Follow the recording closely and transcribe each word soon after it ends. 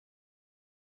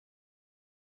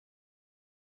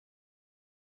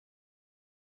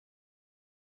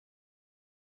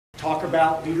talk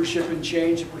about leadership and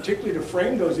change, and particularly to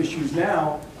frame those issues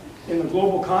now in the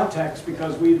global context,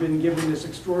 because we've been given this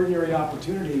extraordinary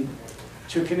opportunity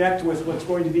to connect with what's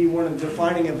going to be one of the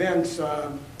defining events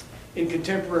in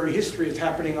contemporary history. It's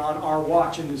happening on our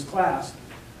watch in this class.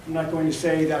 I'm not going to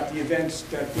say that the events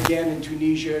that began in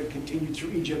Tunisia, continued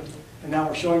through Egypt, and now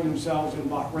are showing themselves in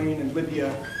Bahrain and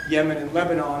Libya, Yemen and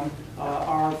Lebanon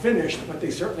are finished, but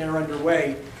they certainly are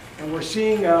underway. And we're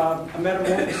seeing a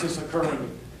metamorphosis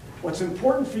occurring. What's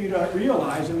important for you to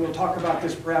realize, and we'll talk about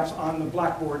this perhaps on the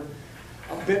blackboard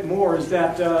a bit more, is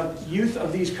that youth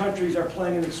of these countries are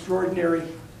playing an extraordinary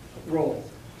role.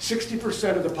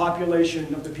 60% of the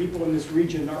population of the people in this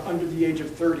region are under the age of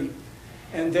 30,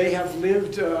 and they have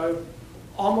lived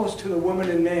almost to the woman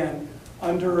and man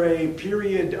under a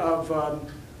period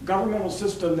of governmental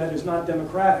system that is not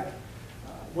democratic.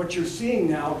 What you're seeing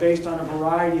now, based on a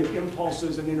variety of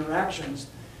impulses and interactions,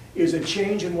 is a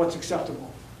change in what's acceptable.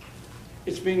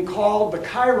 It's being called the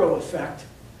Cairo effect,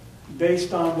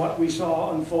 based on what we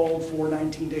saw unfold for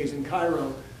 19 days in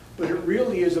Cairo, but it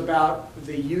really is about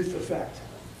the youth effect.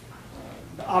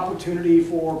 The opportunity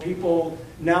for people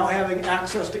now having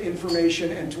access to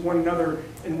information and to one another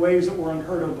in ways that were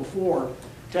unheard of before,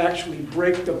 to actually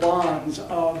break the bonds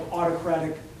of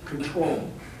autocratic control.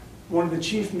 One of the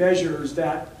chief measures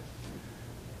that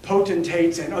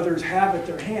potentates and others have at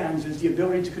their hands is the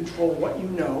ability to control what you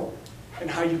know and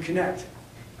how you connect.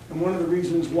 And one of the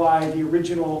reasons why the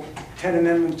original 10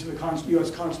 amendments to the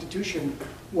U.S. Constitution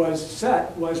was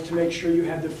set was to make sure you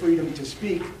had the freedom to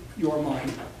speak your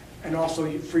mind, and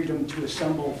also freedom to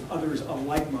assemble others of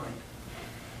like mind.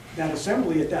 That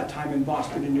assembly at that time in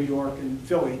Boston and New York and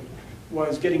Philly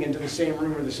was getting into the same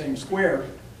room or the same square.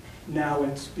 Now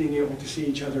it's being able to see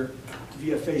each other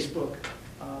via Facebook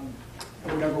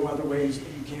and whatever other ways that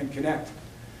you can connect.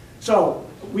 So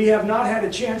we have not had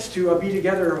a chance to be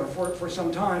together for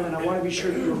some time, and I want to be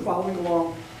sure that you're following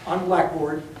along on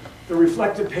Blackboard. The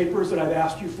reflective papers that I've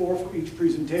asked you for each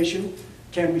presentation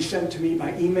can be sent to me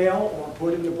by email or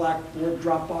put in the Blackboard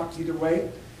Dropbox, either way.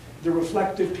 The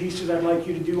reflective pieces I'd like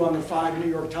you to do on the 5 New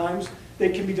York Times, they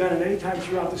can be done at any time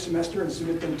throughout the semester and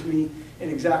submit them to me in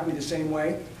exactly the same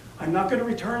way. I'm not going to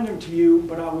return them to you,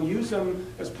 but I will use them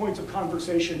as points of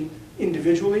conversation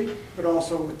individually, but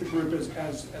also with the group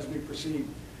as we proceed.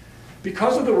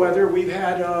 Because of the weather, we've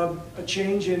had a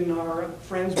change in our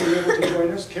friends being able to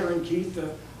join us. Karen Keith,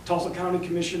 the Tulsa County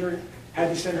Commissioner, had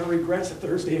to send her regrets a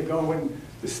Thursday ago when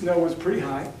the snow was pretty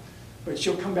high, but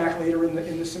she'll come back later in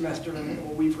the semester and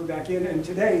we'll weave her back in. And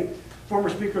today, former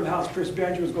Speaker of the House, Chris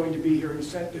Badger, is going to be here and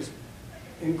sent this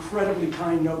incredibly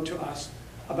kind note to us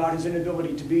about his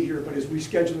inability to be here, but is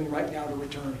rescheduling right now to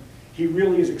return. He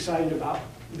really is excited about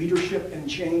leadership and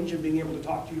change and being able to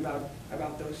talk to you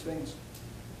about those things.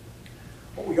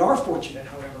 What we are fortunate,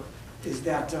 however, is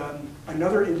that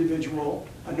another individual,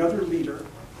 another leader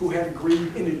who had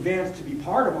agreed in advance to be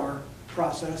part of our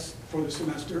process for the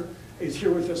semester is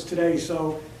here with us today.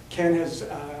 So Ken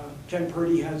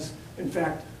Purdy has, in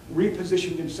fact,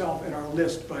 repositioned himself in our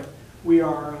list, but we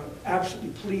are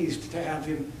absolutely pleased to have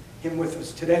him with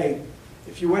us today.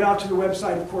 If you went out to the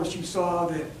website, of course, you saw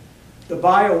that the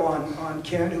bio on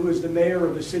Ken, who is the mayor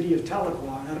of the city of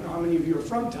Tahlequah. I don't know how many of you are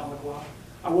from Tahlequah.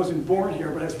 I wasn't born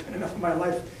here, but I spent enough of my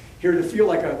life here to feel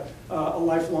like a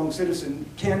lifelong citizen.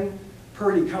 Ken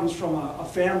Purdy comes from a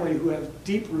family who have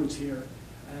deep roots here.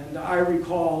 And I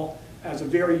recall, as a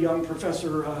very young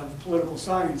professor of political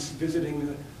science,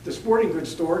 visiting the sporting goods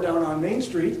store down on Main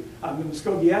Street, on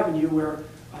Muskogee Avenue, where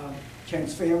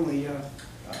Ken's family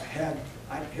had,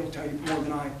 he'll tell you more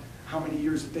than I, how many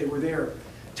years that they were there.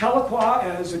 Tahlequah,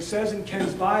 as it says in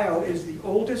Ken's bio, is the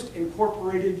oldest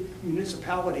incorporated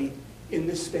municipality in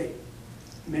this state.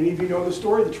 Many of you know the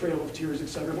story, the Trail of Tears,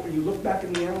 etc. But when you look back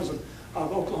in the annals of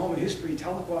Oklahoma history,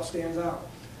 Tahlequah stands out.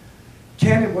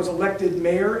 Ken was elected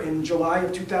mayor in July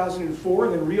of 2004,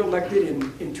 and then re-elected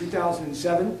in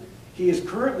 2007. He is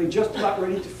currently just about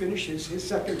ready to finish his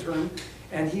second term,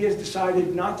 and he has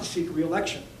decided not to seek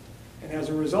re-election. And as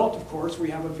a result, of course, we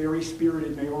have a very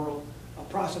spirited mayoral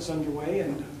process underway,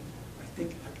 and I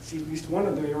think I can see at least one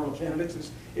of the mayoral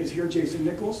candidates is here, Jason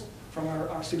Nichols, from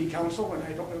our city council, and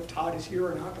I don't know if Todd is here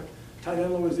or not, but Todd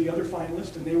Enlow is the other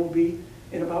finalist, and they will be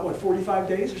in about, what, 45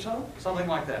 days or so? Something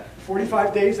like that.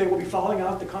 45 days, they will be following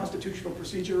out the constitutional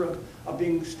procedure of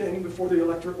standing before the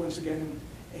electorate once again.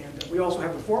 And we also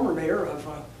have the former mayor of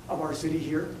our city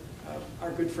here,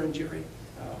 our good friend Jerry,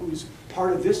 who's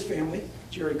part of this family,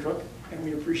 Jerry Cook, and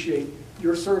we appreciate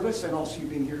your service and also you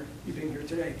being here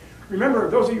today. Remember,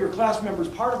 those of your class members,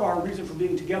 part of our reason for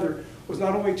being together was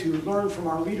not only to learn from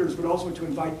our leaders, but also to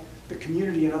invite the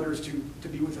community and others to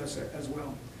be with us as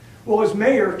well. Well, as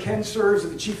mayor, Ken serves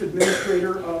as the chief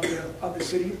administrator of the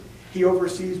city. He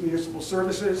oversees municipal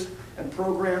services and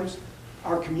programs.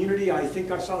 Our community, I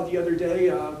think I saw the other day,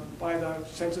 by the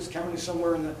census count, is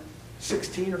somewhere in the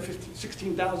 16 or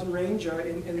 16,000 range.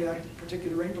 In that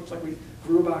particular range, looks like we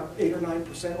grew about 8 or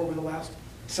 9% over the last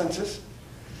census.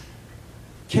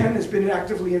 Ken has been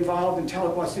actively involved in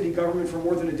Tahlequah city government for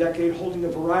more than a decade, holding a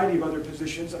variety of other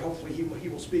positions that hopefully he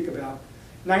will speak about.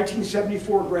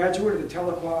 1974 graduate of the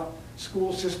Tahlequah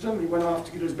school system. He went off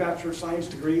to get his Bachelor of Science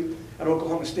degree at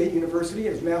Oklahoma State University,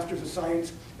 his Master's of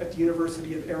Science at the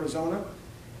University of Arizona.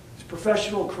 His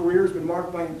professional career has been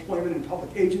marked by employment in public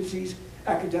agencies,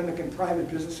 academic and private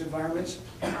business environments,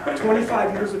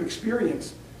 25 years of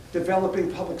experience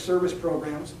developing public service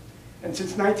programs, and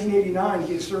since 1989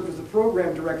 he has served as the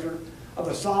program director of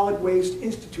the Solid Waste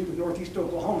Institute of Northeast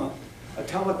Oklahoma, a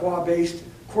Tahlequah-based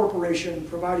corporation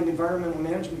providing environmental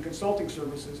management consulting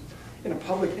services in a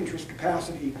public interest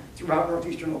capacity throughout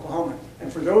northeastern Oklahoma.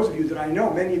 And for those of you that I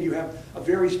know, many of you have a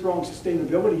very strong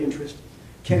sustainability interest.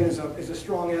 Ken is a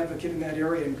strong advocate in that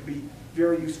area and could be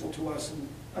very useful to us in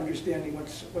understanding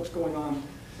what's going on.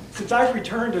 Since I've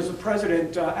returned as a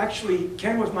president, actually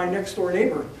Ken was my next door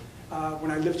neighbor when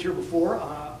I lived here before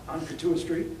on Cotuah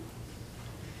Street.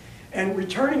 And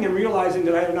returning and realizing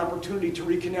that I had an opportunity to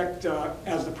reconnect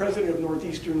as the president of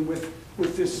Northeastern with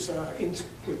this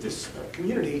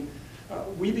community,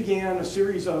 we began a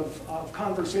series of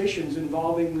conversations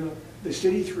involving the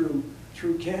city through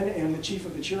Ken and the chief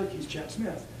of the Cherokees, Chad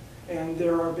Smith. And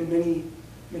there have been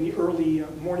many early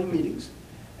morning meetings.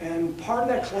 And part of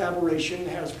that collaboration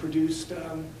has produced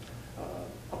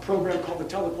a program called the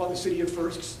Tahlequah, the City of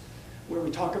Firsts, where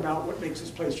we talk about what makes this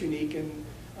place unique and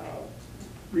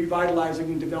revitalizing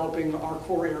and developing our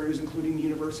core areas, including the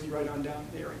university right on down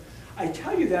the area. I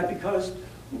tell you that because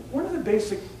one of the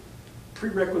basic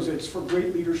prerequisites for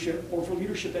great leadership, or for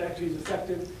leadership that actually is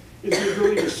effective, is the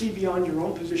ability to see beyond your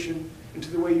own position into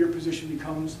the way your position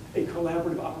becomes a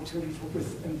collaborative opportunity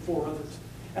with and for others.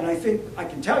 And I think I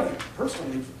can tell you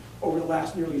personally, over the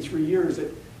last nearly 3 years, that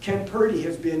Ken Purdy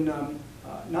has been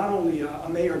not only a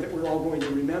mayor that we're all going to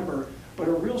remember, but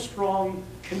a real strong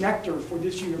connector for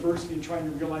this university in trying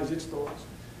to realize its goals.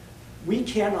 We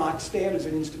cannot stand as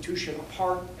an institution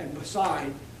apart and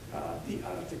beside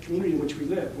the community in which we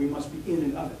live. We must be in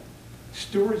and of it.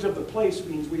 Stewards of the place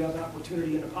means we have an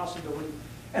opportunity and a possibility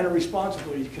and a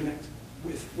responsibility to connect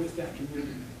with that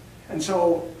community. And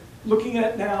so, looking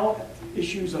at now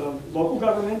issues of local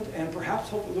government and perhaps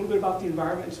hope a little bit about the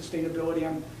environment and sustainability,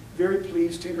 I'm very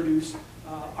pleased to introduce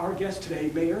our guest today,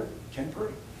 Mayor Ken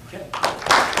Purdy. Ken.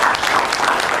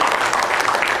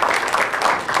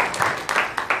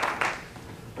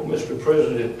 Well, Mr.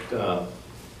 President,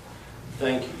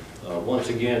 thank you once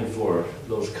again for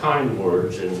those kind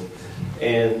words. And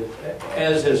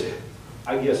as has,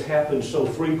 I guess, happened so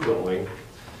frequently,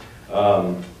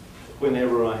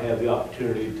 whenever I have the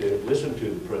opportunity to listen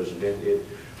to the President, it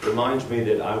reminds me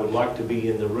that I would like to be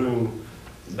in the room,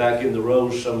 back in the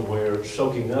rows somewhere,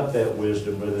 soaking up that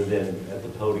wisdom rather than at the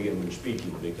podium and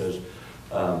speaking, because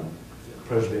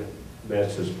President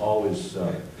Betz has always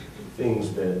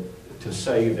things to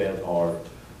say that are,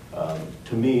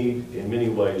 to me, in many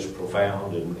ways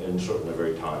profound and certainly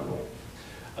very timely.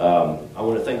 I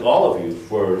want to thank all of you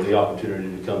for the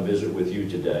opportunity to come visit with you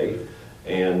today.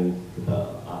 And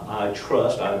I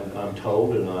trust, I'm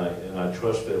told, and I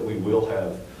trust that we will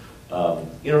have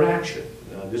interaction.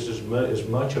 This is as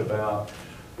much about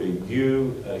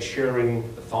you sharing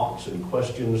thoughts and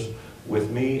questions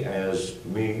with me as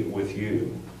me with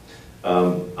you.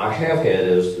 I have had,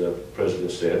 as the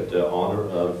President said, the honor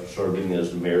of serving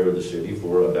as the mayor of the city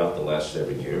for about the last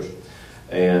 7 years.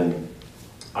 And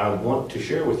I want to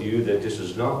share with you that this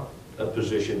is not a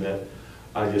position that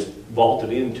I just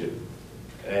vaulted into.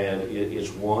 And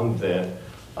it's one that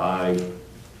I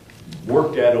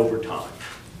worked at over time,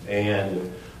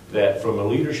 and that from a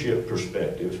leadership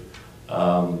perspective,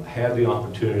 had the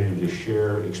opportunity to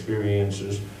share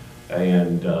experiences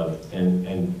and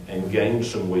gain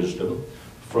some wisdom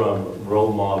from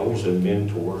role models and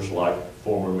mentors like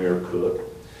former Mayor Cook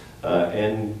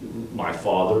and my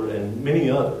father and many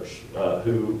others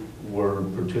who were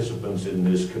participants in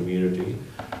this community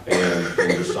and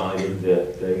decided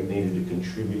that they needed to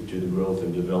contribute to the growth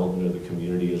and development of the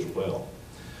community as well.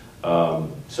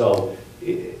 So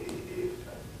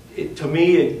to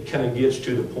me, it kind of gets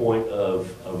to the point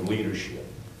of leadership.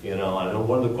 You know, I know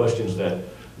one of the questions that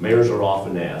mayors are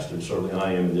often asked, and certainly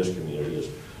I am in this community, is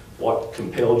what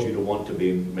compelled you to want to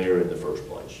be mayor in the first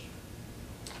place?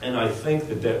 And I think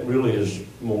that really is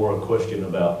more a question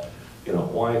about, you know,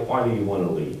 why do you want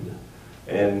to lead?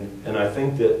 And I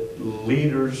think that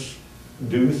leaders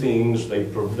do things,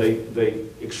 they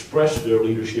express their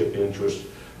leadership interests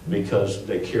because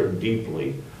they care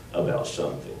deeply about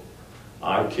something.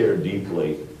 I care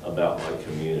deeply about my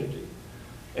community.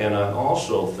 And I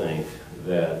also think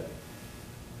that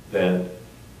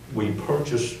we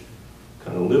purchase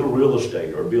kind of little real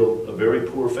estate or build a very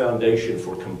poor foundation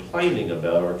for complaining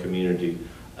about our community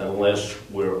unless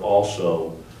we're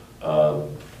also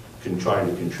trying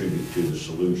to contribute to the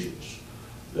solutions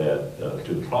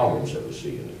to the problems that we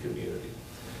see in the community.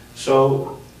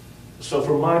 So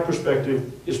from my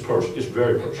perspective, it's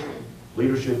very personal.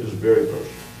 Leadership is very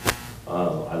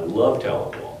personal. I love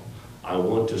Tahlequah. I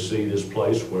want to see this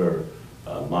place where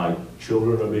my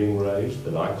children are being raised,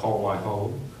 that I call my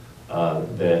home,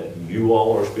 that you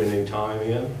all are spending time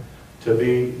in, to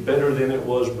be better than it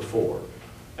was before.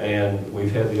 And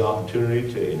we've had the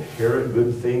opportunity to inherit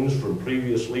good things from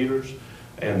previous leaders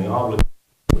and the obligation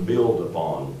to build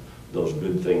upon those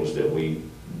good things that we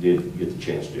did get the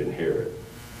chance to inherit.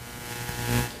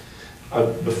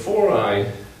 Before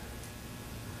I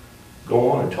go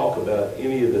on and talk about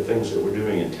any of the things that we're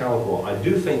doing in Tahlequah, I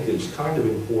do think it's kind of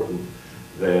important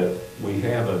that we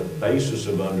have a basis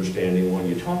of understanding when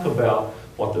you talk about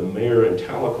what the mayor in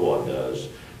Tahlequah does.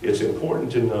 It's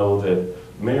important to know that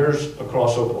mayors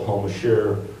across Oklahoma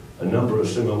share a number of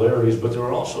similarities, but there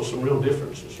are also some real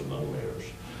differences among mayors.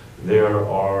 There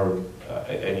are,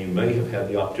 and you may have had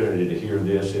the opportunity to hear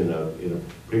this in a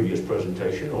previous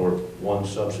presentation or one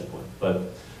subsequent, but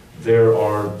there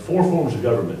are 4 forms of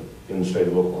government in the state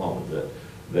of Oklahoma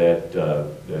that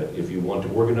if you want to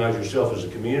organize yourself as a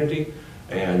community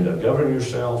and govern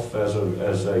yourself as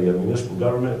a municipal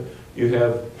government, you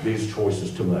have these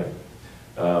choices to make.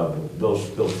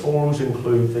 Those forms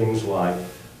include things like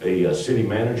a city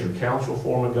manager council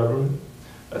form of government,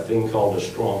 a thing called a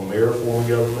strong mayor form of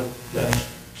government. That's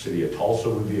city of Tulsa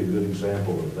would be a good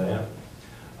example of that.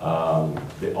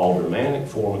 The aldermanic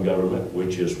form of government,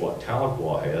 which is what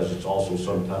Tahlequah has. It's also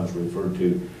sometimes referred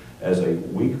to as a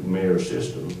weak mayor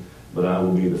system, but I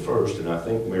will be the first, and I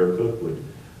think Mayor Cook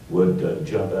would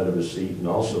jump out of his seat and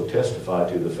also testify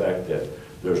to the fact that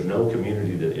there's no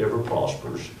community that ever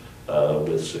prospers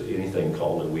with anything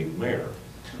called a weak mayor.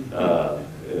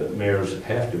 Mayors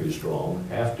have to be strong,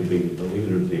 have to be the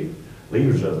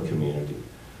leaders of the community.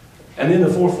 And then the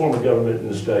 4th form of government in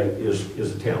the state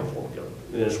is the town form of government.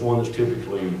 And it's one that's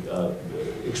typically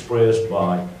expressed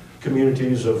by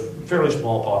communities of fairly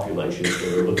small populations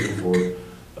that are looking for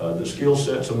the skill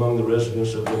sets among the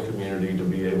residents of the community to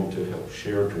be able to help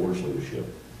share towards leadership.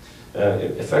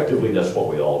 Effectively, that's what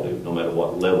we all do, no matter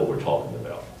what level we're talking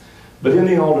about. But in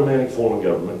the aldermanic form of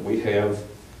government, we have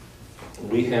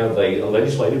a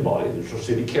legislative body. There's a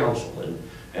city council,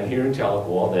 and here in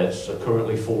Tahlequah, that's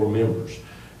currently 4 members.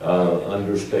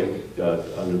 Under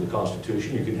the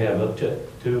Constitution, you can have up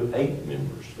to 8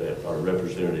 members that are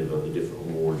representative of the different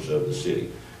wards of the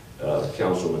city.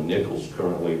 Councilman Nichols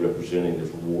currently representing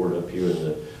this ward up here in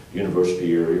the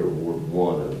university area, or Ward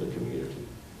 1 of the community.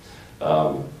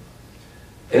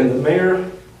 And the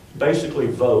mayor basically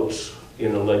votes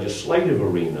in the legislative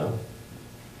arena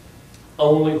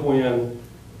only when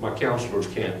my councilors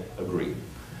can't agree.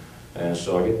 And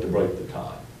so I get to break the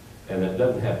tie. And that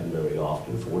doesn't happen very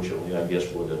often, fortunately, I guess,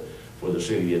 for the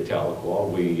city of Tahlequah.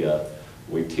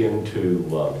 We tend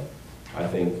to, I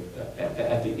think,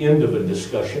 at the end of a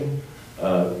discussion,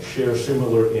 share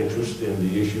similar interest in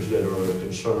the issues that are of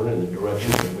concern and the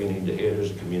direction that we need to head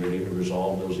as a community to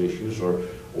resolve those issues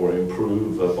or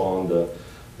improve upon the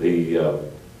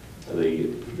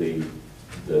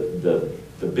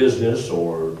business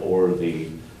or the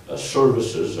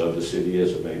services of the city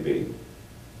as it may be.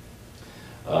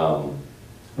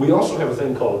 We also have a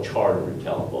thing called a charter in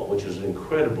Tahlequah, which is an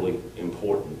incredibly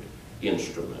important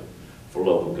instrument for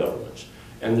local governments.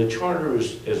 And the charter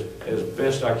is, as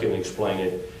best I can explain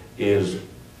it, is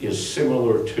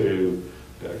similar to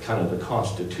kind of the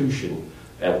Constitution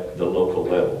at the local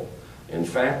level. In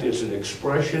fact, it's an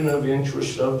expression of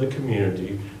interests of the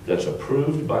community that's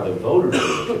approved by the voters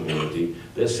of the community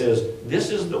that says, this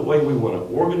is the way we want to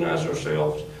organize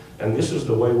ourselves, and this is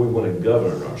the way we want to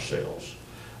govern ourselves.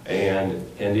 And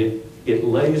it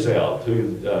lays out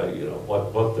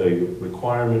what the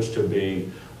requirements to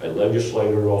be a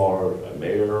legislator are, a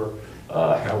mayor,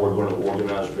 how we're going to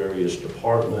organize various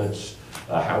departments,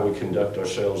 how we conduct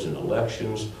ourselves in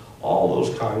elections, all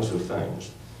those kinds of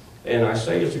things. And I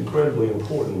say it's incredibly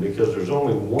important because there's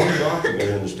only one document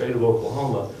in the state of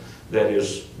Oklahoma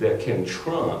that can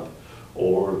trump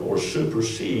or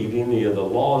supersede any of the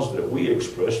laws that we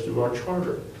express through our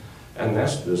charter. And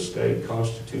that's the state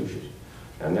constitution.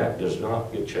 And that does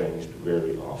not get changed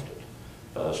very often.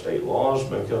 State laws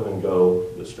may come and go,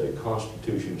 but state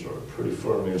constitutions are a pretty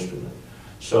firm instrument.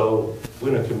 So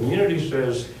when a community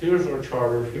says, here's our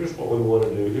charter, here's what we want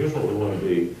to do, here's what we want to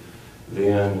be,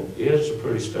 then it's a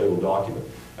pretty stable document.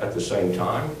 At the same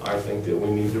time, I think that we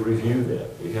need to review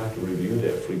that. We have to review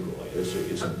that frequently.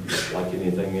 It's like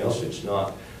anything else. It's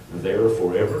not there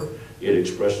forever. It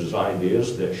expresses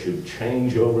ideas that should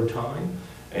change over time,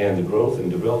 and the growth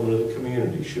and development of the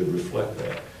community should reflect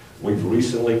that. We've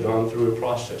recently gone through a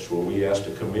process where we asked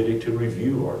a committee to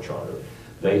review our charter.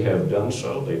 They have done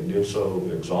so. They did so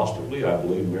exhaustively. I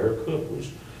believe Mayor Cook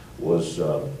was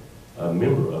a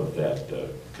member of that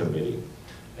committee.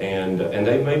 And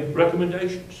they made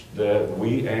recommendations that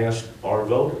we asked our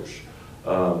voters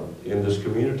in this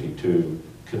community to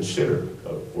consider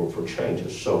for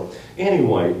changes. So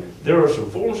anyway, there are some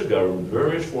forms of government,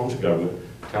 various forms of government.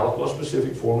 Tahlequah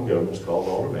specific form of government is called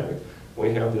aldermanic.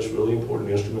 We have this really important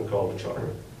instrument called the charter.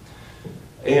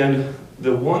 And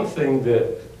the one thing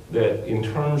that in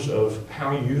terms of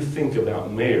how you think about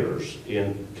mayors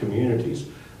in communities,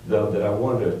 that I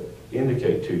wanted to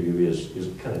indicate to you is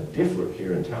kind of different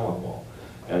here in Tahlequah,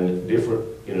 and different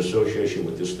in association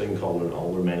with this thing called an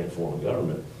aldermanic form of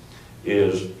government,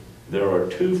 is there are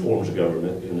two forms of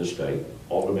government in the state,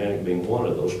 aldermanic being one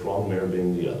of those, strong mayor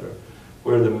being the other,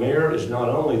 where the mayor is not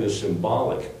only the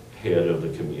symbolic head of the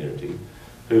community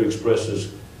who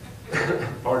expresses,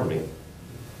 pardon me,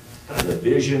 the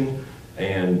vision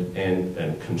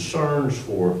and concerns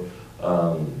for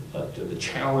the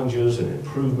challenges and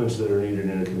improvements that are needed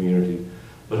in a community,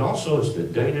 but also as the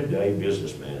day-to-day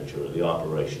business manager of the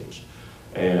operations.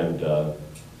 And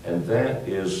that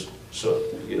is, so,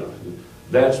 you know,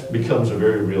 that becomes a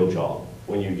very real job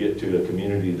when you get to a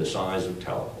community the size of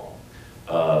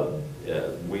Tahlequah.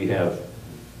 We have,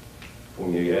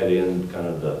 when you add in kind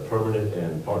of the permanent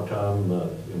and part-time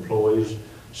employees,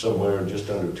 somewhere just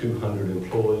under 200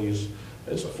 employees.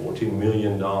 It's a $14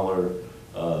 million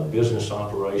business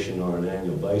operation on an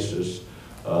annual basis.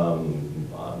 I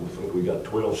think we got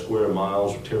 12 square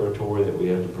miles of territory that we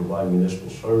have to provide municipal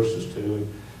services to.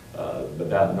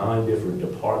 About 9 different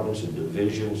departments and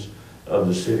divisions of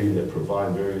the city that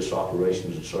provide various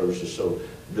operations and services. So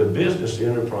the business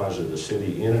enterprise of the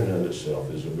city in and of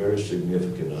itself is a very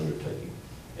significant undertaking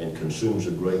and consumes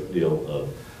a great deal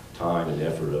of time and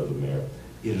effort of the mayor.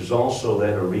 It is also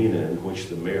that arena in which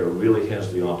the mayor really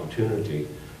has the opportunity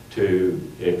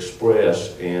to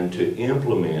express and to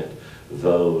implement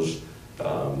those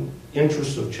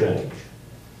interests of change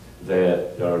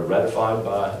that are ratified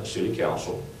by the city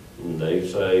council. And they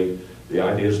say the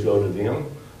ideas go to them,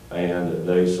 and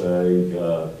they say,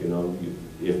 you know,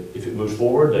 if it moves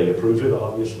forward, they approve it,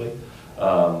 obviously.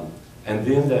 And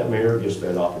then that mayor gets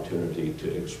that opportunity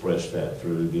to express that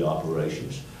through the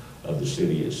operations of the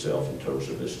city itself in terms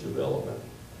of its development.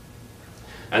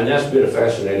 And that's been a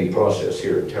fascinating process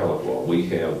here in Tahlequah. We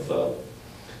have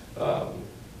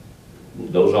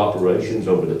those operations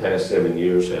over the past 7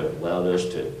 years have allowed us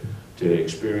to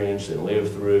experience and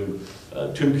live through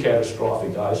 2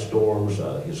 catastrophic ice storms,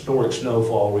 historic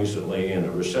snowfall recently, and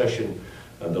a recession,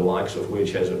 the likes of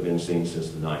which hasn't been seen since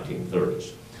the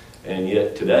 1930s. And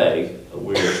yet today,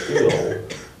 we're still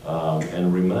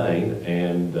and remain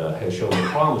and has shown the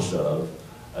promise of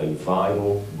a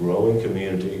vital, growing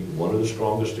community, one of the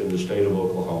strongest in the state of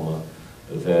Oklahoma,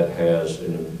 that has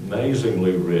an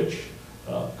amazingly rich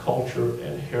culture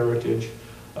and heritage,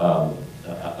 a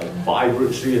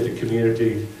vibrancy at the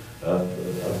community,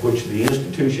 of which the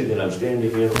institution that I'm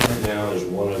standing in right now is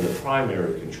one of the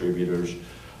primary contributors,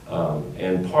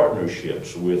 and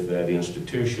partnerships with that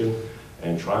institution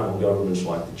and tribal governments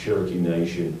like the Cherokee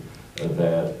Nation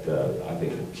that I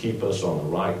think will keep us on the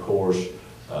right course,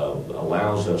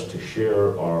 allows us to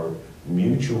share our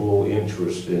mutual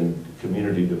interest in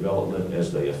community development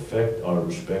as they affect our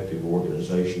respective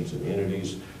organizations and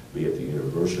entities, be it the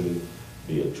university,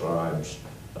 be it tribes,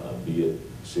 be it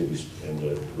cities and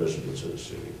the residents of the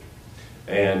city.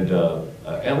 And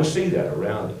we see that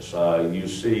around us. You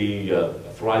see a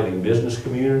thriving business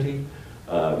community.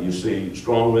 You see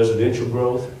strong residential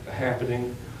growth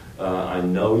happening. I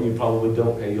know you probably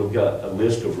don't, and you've got a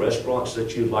list of restaurants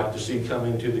that you'd like to see come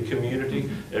into the community.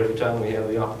 Every time we have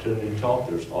the opportunity to talk,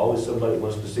 there's always somebody that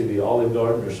wants to see the Olive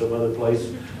Garden or some other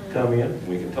place come in.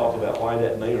 We can talk about why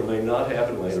that may or may not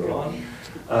happen later on.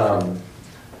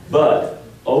 But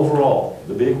overall,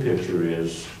 the big picture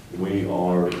is we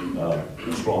are a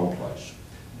strong place,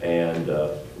 and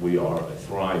we are a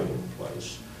thriving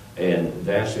place. And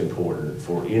that's important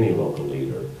for any local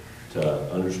leader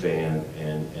to understand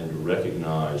and to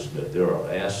recognize that there are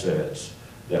assets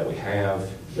that we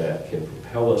have that can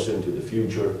propel us into the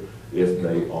future if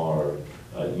they are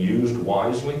used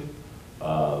wisely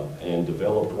and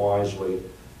developed wisely,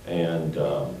 and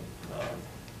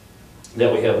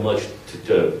that we have much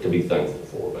to be thankful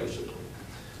for, basically.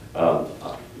 Let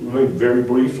me very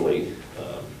briefly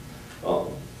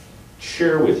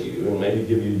share with you and maybe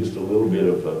give you just a little bit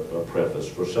of a preface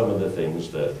for some of the things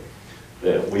that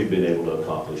we've been able to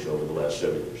accomplish over the last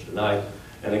 7 years.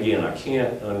 And again, I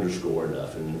can't underscore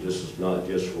enough, and this is not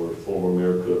just for former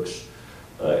Mayor Cook's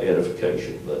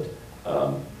edification, but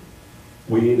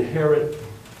we inherit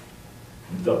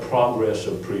the progress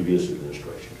of previous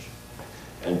administrations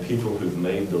and people who've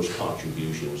made those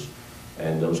contributions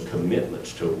and those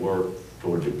commitments to work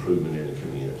towards improvement in the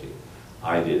community.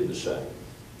 I did the same.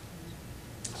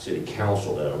 City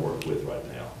council that I work with right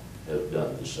now have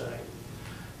done the same.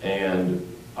 And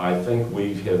I think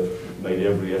we have made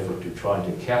every effort to try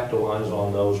to capitalize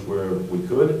on those where we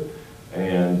could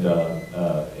and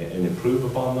improve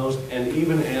upon those, and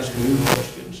even ask new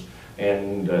questions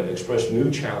and express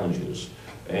new challenges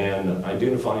and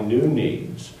identify new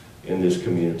needs in this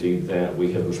community that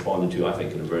we have responded to, I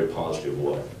think, in a very positive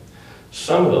way.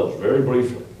 Some of those, very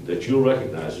briefly, that you'll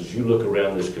recognize as you look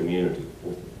around this community.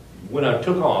 When I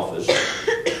took office,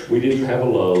 we didn't have a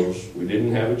Lowe's, we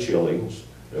didn't have a Chili's,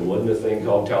 there wasn't a thing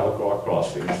called Tahlequah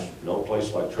Crossings, no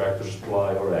place like Tractor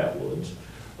Supply or Atwood's.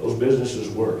 Those businesses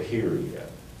weren't here yet.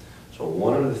 So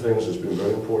one of the things that's been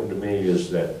very important to me is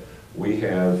that we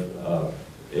have,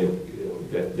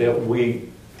 that we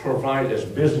provide as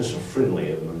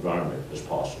business-friendly an environment as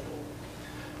possible.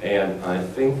 And I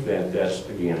think that that's,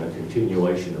 again, a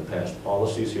continuation of past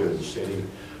policies here in the city,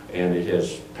 and it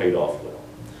has paid off well.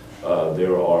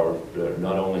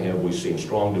 Not only have we seen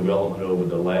strong development over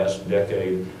the last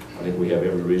decade, I think we have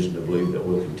every reason to believe that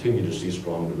we'll continue to see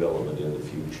strong development in the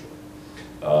future.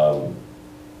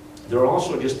 There are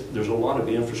also there's a lot of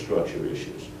infrastructure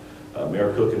issues.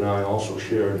 Mayor Cook and I also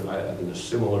shared a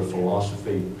similar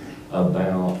philosophy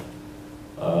about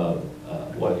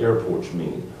what airports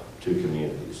mean to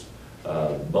communities.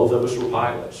 Both of us were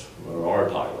pilots, or are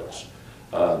pilots.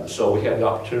 So we had the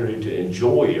opportunity to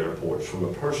enjoy airports from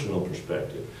a personal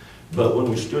perspective. But when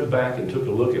we stood back and took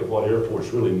a look at what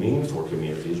airports really mean for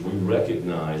communities, we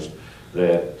recognized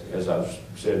that, as I've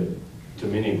said to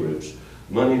many groups,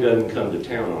 money doesn't come to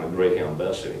town on a Greyhound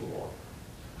bus anymore.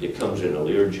 It comes in a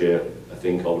Learjet, a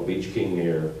thing called a Beach King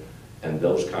Air, and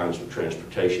those kinds of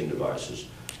transportation devices.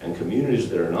 And communities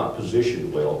that are not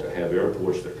positioned well to have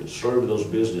airports that could serve those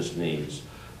business needs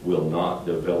will not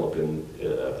develop in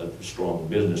a strong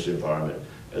business environment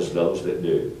as those that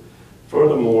do.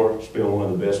 Furthermore, it's been one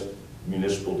of the best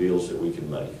municipal deals that we can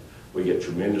make. We get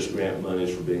tremendous grant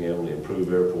monies for being able to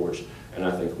improve airports, and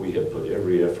I think we have put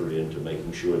every effort into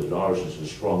making sure that ours is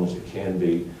as strong as it can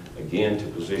be, again, to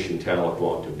position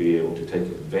Tahlequah to be able to take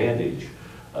advantage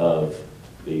of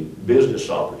the business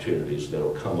opportunities that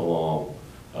will come along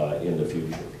in the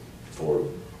future for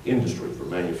industry, for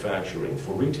manufacturing,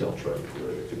 for retail trade here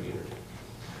in the community.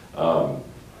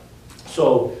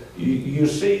 So you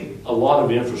see a lot of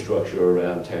infrastructure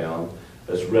around town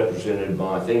that's represented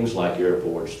by things like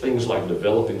airports, things like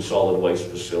developing solid waste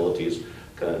facilities,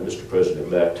 Mr. President,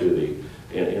 back to the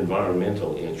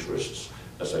environmental interests.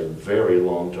 That's a very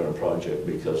long-term project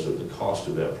because of the cost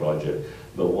of that project,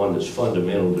 but one that's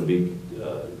fundamental to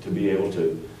be able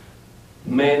to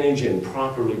manage and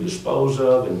properly dispose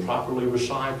of and properly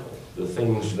recycle the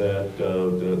things that,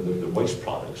 the waste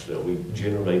products that we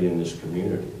generate in this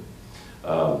community.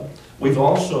 We've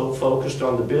also focused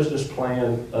on the business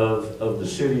plan of the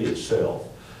city itself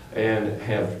and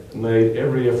have made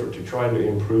every effort to try to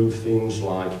improve things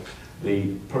like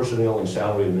the personnel and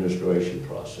salary administration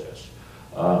process.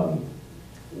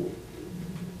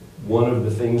 One of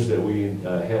the things that we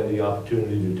had the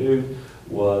opportunity to do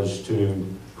was to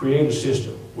create a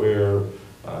system where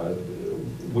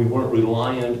we weren't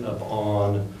reliant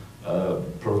upon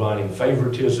providing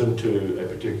favoritism to a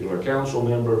particular council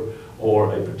member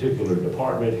or a particular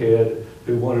department head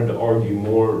who wanted to argue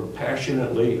more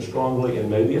passionately, strongly, and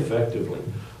maybe effectively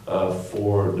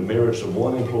for the merits of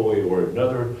one employee or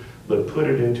another, but put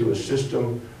it into a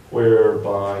system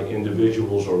whereby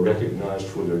individuals are recognized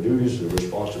for their duties, their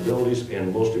responsibilities,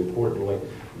 and most importantly,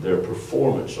 their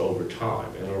performance over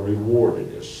time, and are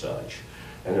rewarded as such,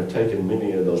 and have taken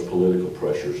many of those political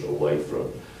pressures away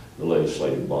from the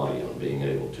legislative body on being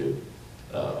able to,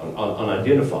 on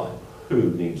identifying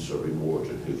who needs the rewards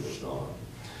and who does not.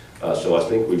 So I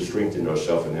think we've strengthened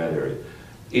ourselves in that area.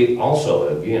 It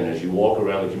also, again, as you walk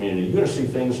around the community, you're going to see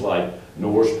things like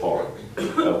Norris Park,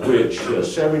 which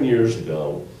 7 years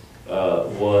ago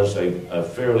was a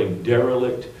fairly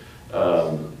derelict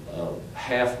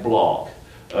half block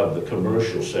of the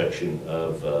commercial section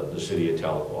of the city of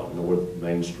Tahlequah, North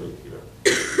Main Street here.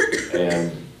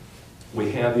 And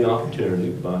we had the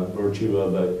opportunity, by virtue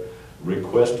of a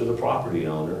request to the property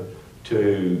owner,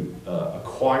 to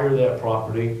acquire that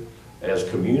property as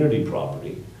community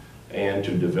property and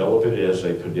to develop it as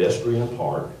a pedestrian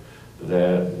park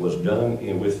that was done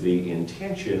with the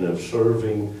intention of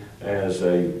serving as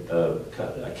a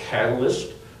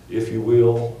catalyst, if you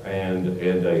will, and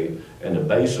a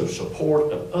base of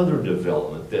support of other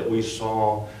development that we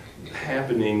saw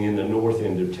happening in the north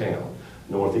end of town.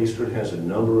 Northeastern has a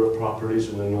number of properties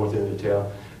in the north end of town,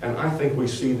 and I think we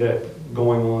see that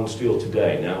going on still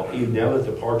today. Now that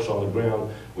the park's on the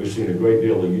ground, we've seen a great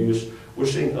deal of use. We're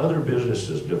seeing other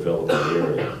businesses develop in the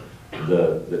area.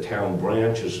 The town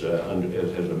branch has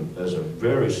a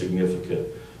very significant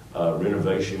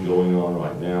renovation going on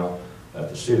right now. At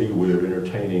the city, we're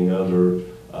entertaining other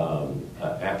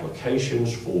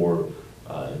applications for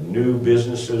new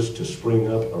businesses to spring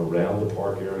up around the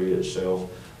park area itself.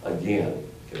 Again,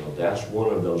 that's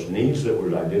one of those needs that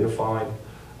were identified.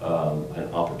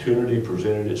 An opportunity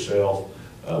presented itself.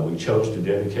 We chose to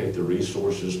dedicate the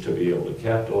resources to be able to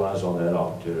capitalize on that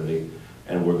opportunity,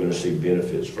 and we're going to see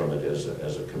benefits from it as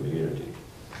a community.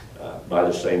 By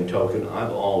the same token,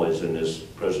 I've always, and as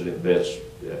President Betz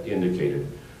indicated,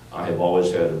 I have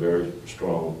always had a very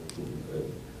strong,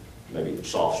 maybe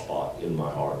soft spot in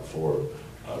my heart for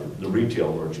the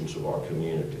retail merchants of our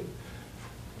community.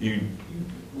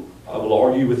 I will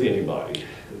argue with anybody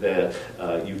that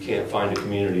you can't find a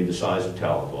community the size of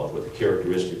Tahlequah with the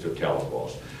characteristics of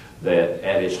Tahlequah, that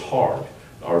at its heart,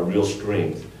 our real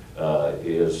strength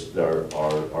is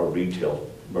our retail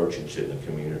merchants in the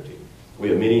community. We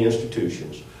have many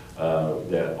institutions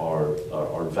that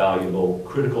are valuable,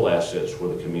 critical assets for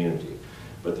the community,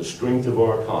 but the strength of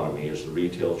our economy is the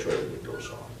retail trade that goes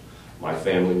on. My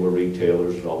family were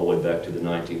retailers all the way back to the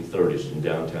 1930s in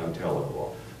downtown Tahlequah.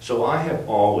 So I have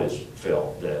always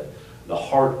felt that the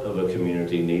heart of a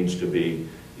community needs to be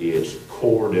its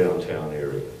core downtown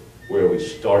area, where we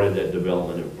started that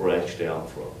development and branched out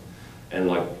from. And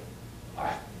like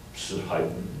I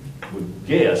would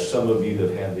guess some of you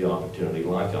have had the opportunity,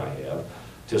 like I have,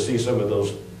 to see some of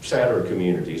those sadder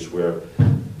communities where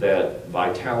that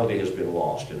vitality has been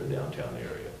lost in the downtown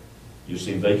area. You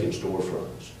see vacant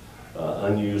storefronts,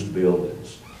 unused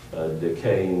buildings,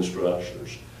 decaying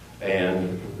structures.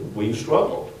 And we've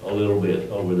struggled a little bit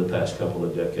over the past couple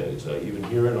of decades, even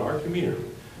here in our community,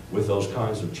 with those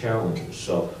kinds of challenges.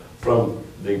 So from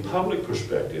the public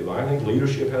perspective, I think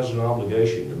leadership has an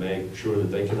obligation to make sure that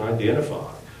they can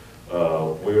identify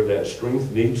where that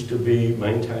strength needs to be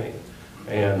maintained.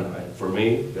 And for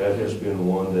me, that has been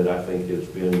one that I think has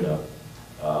been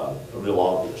real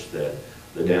obvious, that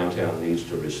the downtown needs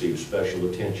to receive special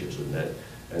attentions,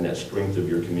 and that strength of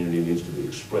your community needs to be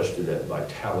expressed to that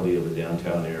vitality of the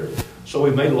downtown area. So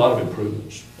we've made a lot of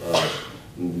improvements.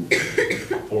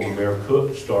 Former Mayor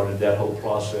Cook started that whole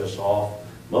process off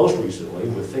most recently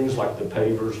with things like the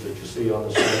pavers that you see on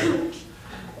the sidewalks,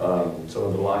 some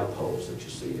of the light poles that you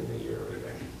see in the area.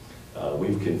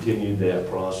 We've continued that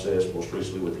process most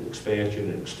recently with an expansion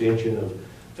and extension of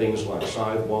things like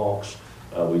sidewalks.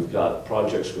 We've got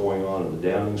projects going on in the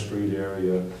Downing Street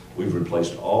area. We've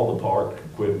replaced all the park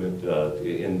equipment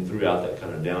throughout that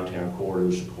kind of downtown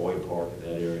corridor, Sequoia Park, in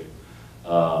that area.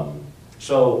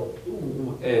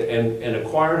 And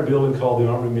acquired a building called the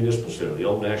Armory Municipal Center, the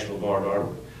old National Guard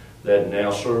Armory, that now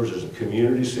serves as a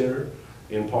community center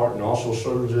in part, and also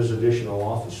serves as additional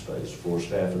office space for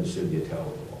staff in the city of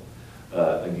Tahlequah.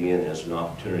 Again, as an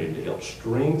opportunity to help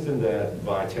strengthen that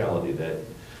vitality,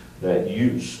 that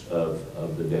use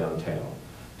of the downtown,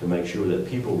 to make sure that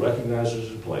people recognize it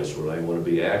as a place where they want to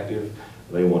be active,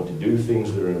 they want to do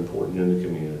things that are important in the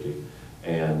community,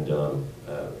 and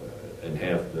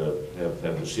have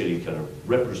the city kind of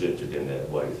represented in that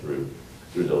way through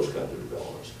those kinds of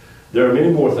developments. There are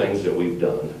many more things that we've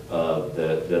done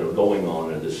that are going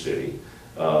on in this city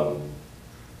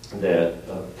that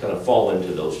kind of fall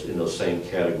into those same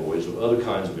categories of other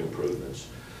kinds of improvements.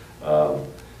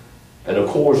 And of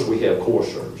course, we have core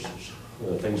services,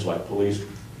 things like police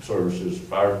services,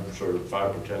 fire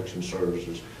protection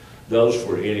services. Those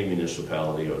for any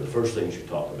municipality are the first things you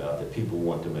talk about that people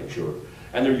want to make sure.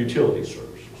 And their utility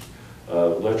services,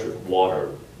 electric,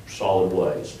 water, solid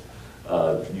waste.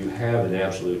 You have an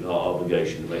absolute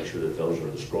obligation to make sure that those are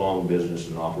the strong business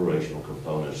and operational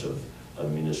components of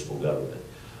municipal government.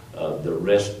 The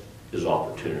rest is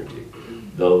opportunity.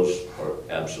 Those are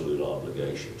absolute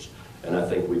obligations. And I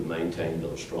think we've maintained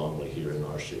those strongly here in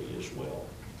our city as well.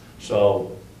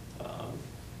 So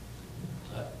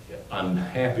I'm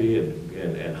happy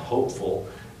and hopeful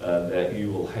that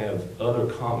you will have other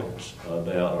comments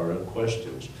about or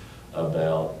questions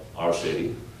about our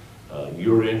city,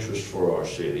 your interest for our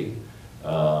city,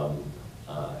 and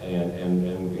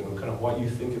you know, kind of what you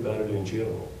think about it in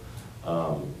general.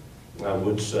 I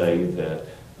would say that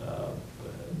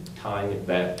tying it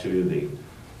back to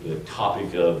the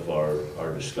topic of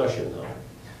our discussion, though,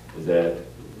 that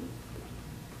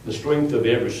the strength of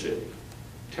every city,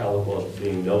 Tahlequah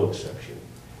being no exception,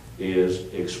 is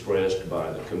expressed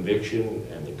by the conviction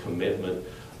and the commitment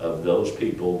of those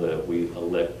people that we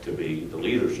elect to be the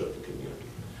leaders of the community.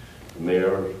 The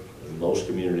mayor in most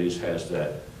communities has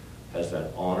that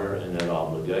honor and that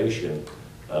obligation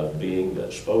of being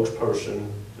that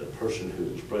spokesperson, the person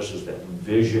who expresses that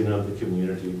vision of the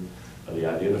community, the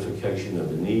identification of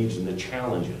the needs and the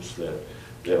challenges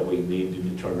that we need to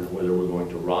determine whether we're going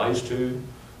to rise to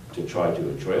try to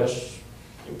address,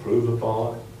 improve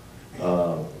upon,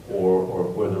 or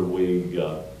whether we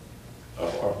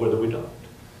don't.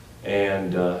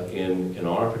 And in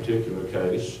our particular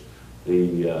case,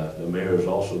 the mayor is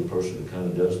also the person that kind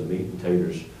of does the meat and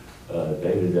taters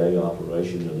day-to-day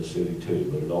operation of the city too,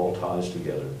 but it all ties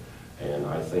together. And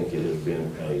I think it has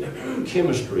been a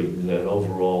chemistry that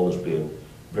overall has been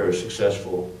very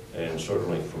successful, and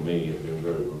certainly for me has been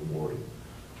very rewarding.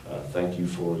 Thank you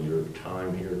for your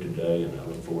time here today, and I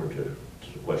look forward to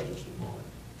the questions in a moment.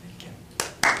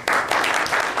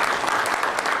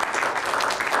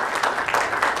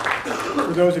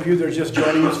 For those of you that are just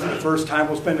joining us for the first time,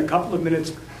 we'll spend a couple of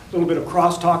minutes, a little bit of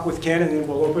crosstalk with Ken, and then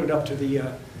we'll open it up to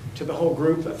the whole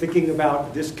group, thinking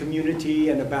about this community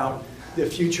and about the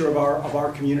future of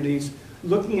our communities.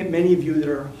 Looking at many of you that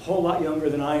are a whole lot younger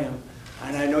than I am,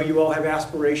 and I know you all have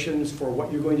aspirations for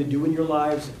what you're going to do in your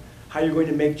lives, how you're going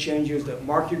to make changes, the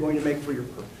mark you're going to make for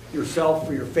yourself,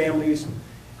 for your families,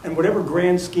 and whatever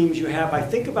grand schemes you have. I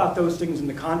think about those things in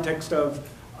the context of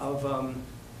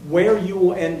where you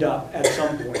will end up at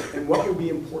some point and what will be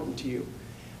important to you.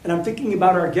 And I'm thinking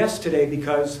about our guest today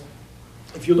because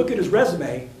if you look at his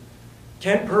resume,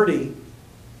 Ken Purdy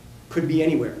could be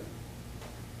anywhere.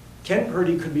 Ken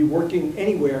Purdy could be working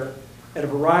anywhere at a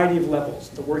variety of levels.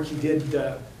 The work he did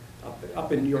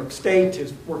up in New York State,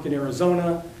 his work in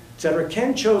Arizona, et cetera.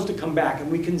 Ken chose to come back,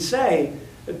 and we can say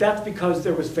that that's because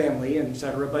there was family, and et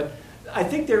cetera, but I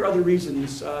think there are other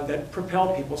reasons that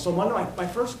propel people. So my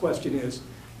first question is,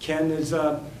 Ken,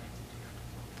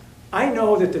 I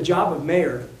know that the job of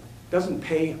mayor doesn't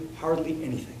pay hardly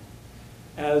anything,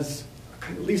 as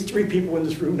at least 3 people in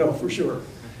this room know for sure.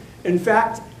 In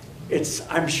fact,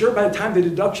 I'm sure by the time the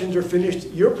deductions are finished,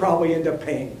 you'll probably end up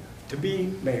paying to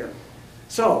be mayor.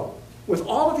 So, with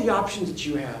all of the options that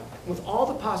you have, with all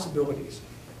the possibilities,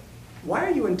 why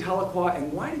are you in Tahlequah,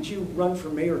 and why did you run for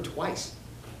mayor twice?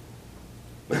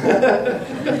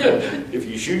 If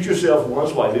you shoot yourself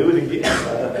once, why do it again?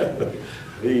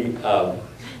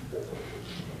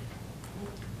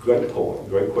 Great point,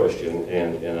 great question,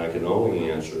 and I can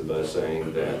only answer by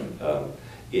saying that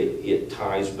it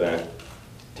ties back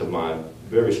to my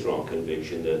very strong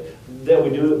conviction that we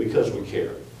do it because we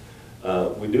care.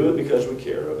 We do it because we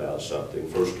care about something,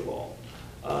 first of all.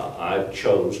 I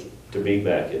chose to be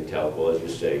back in Tahlequah, as you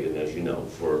say, and as you know,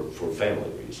 for family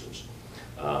reasons.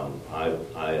 I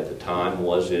at the time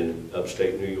was in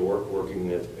upstate New York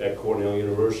working at Cornell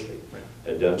University.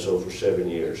 Had done so for 7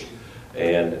 years,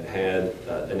 and had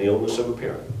an illness of a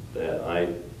parent that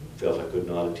I felt I could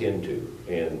not attend to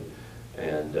and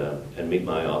meet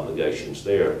my obligations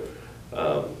there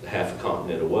half a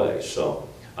continent away. So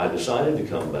I decided to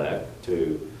come back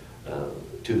to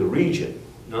the region,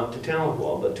 not to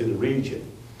Tahlequah, but to the region,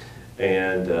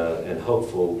 and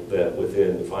hopeful that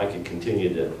if I could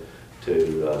continue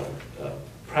to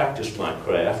practice my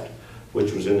craft,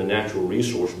 which was in the natural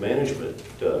resource management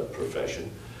profession,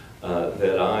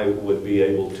 that I would be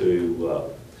able to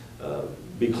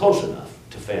be close enough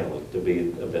to family to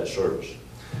be of that service.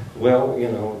 Well,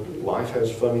 you know, life has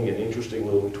funny and interesting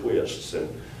little twists, and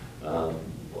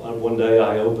one day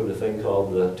I opened a thing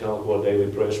called the Tahlequah Daily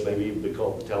Press, maybe even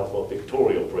called the Tahlequah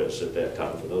Pictorial Press at that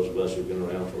time, for those of us who've been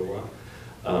around for a while,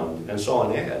 and saw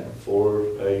an ad for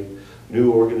a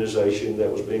new organization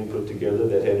that was being put together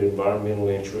that had environmental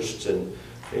interests, and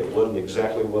it wasn't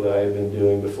exactly what I had been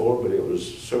doing before, but it was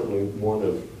certainly one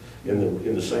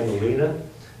in the same arena,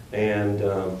 and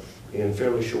in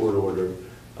fairly short order,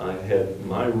 I had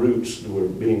my roots were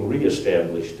being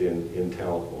reestablished in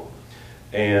Tahlequah,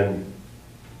 and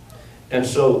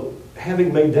so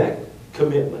having made that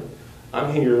commitment,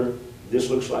 I'm here. This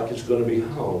looks like it's going to be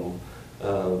home.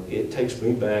 It takes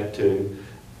me back to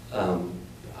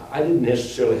I didn't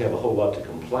necessarily have a whole lot to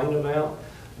complain about,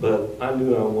 but I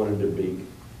knew I wanted to be,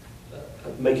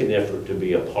 make an effort to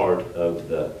be a part of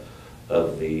the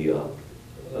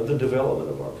development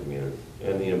of our community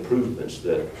and the improvements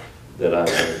that I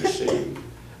wanted to see.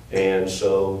 And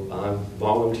so I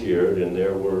volunteered, and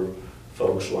there were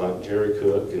folks like Jerry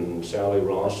Cook and Sally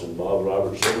Ross and Bob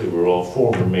Robertson, who were all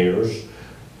former mayors,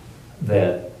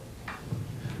 that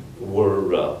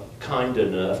were kind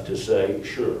enough to say,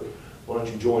 sure, why don't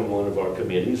you join one of our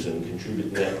committees and contribute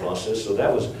in that process. So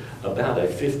that was about a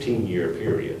 15-year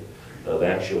period of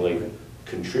actually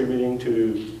contributing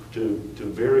to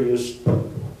various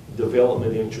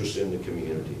development interests in the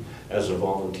community as a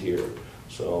volunteer.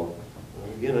 So,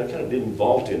 again, I kind of didn't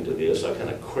vault into this. I kind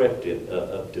of crept it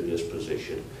up to this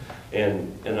position.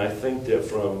 And I think that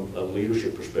from a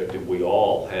leadership perspective, we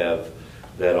all have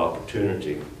that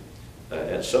opportunity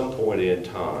at some point in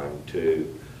time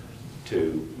to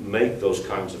make those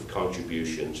kinds of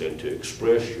contributions and to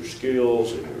express your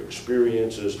skills and your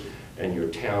experiences and your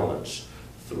talents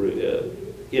through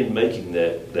in making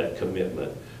that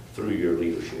commitment through your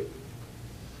leadership.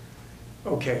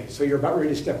 Okay, so you're about ready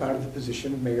to step out of the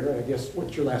position of mayor. I guess,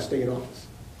 what's your last day in office?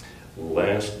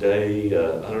 Last day,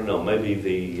 I don't know, maybe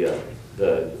the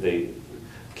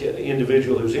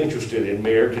individual who's interested in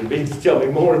mayor can tell me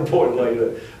more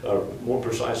importantly, more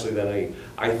precisely than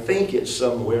I think it's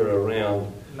somewhere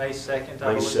around May 2nd.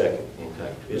 May 2nd.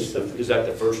 Okay. Is that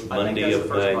the first Monday of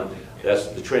May? Monday. That's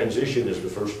the transition is the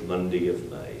first Monday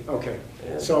of May. Okay,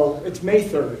 And so it's May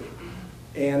 3rd,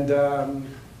 and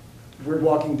we're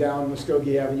walking down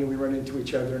Muskogee Avenue, we run into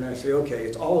each other, and I say, okay,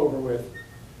 it's all over with.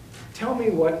 Tell me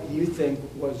what you think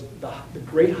was the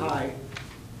great high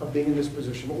of being in this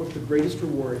position. What was the greatest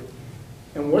reward?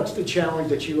 And what's the challenge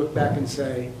that you look back and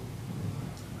say,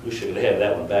 we should have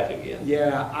that one back again.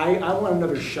 yeah, I want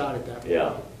another shot at that.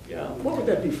 Yeah, yeah. What would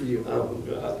that be for you?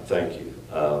 Thank you.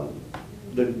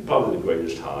 Probably the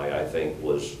greatest high, I think,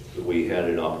 was we had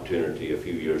an opportunity a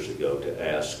few years ago to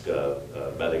ask, in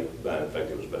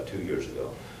fact, it was about 2 years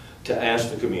ago, to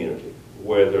ask the community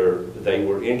whether they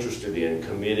were interested in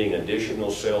committing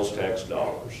additional sales tax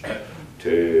dollars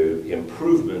to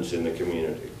improvements in the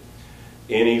community.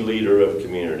 Any leader of a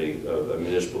community, of a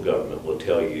municipal government, will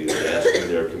tell you that asking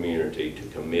their community to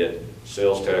commit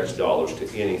sales tax dollars to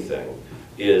anything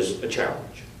is a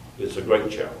challenge. It's a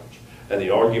great challenge. And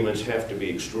the arguments have to be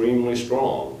extremely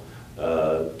strong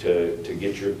to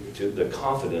get the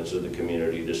confidence of the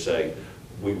community to say,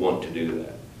 we want to do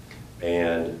that.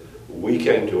 And we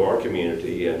came to our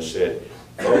community and said,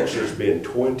 folks, it's been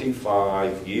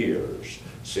 25 years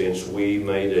since we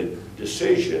made a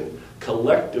decision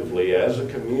collectively as a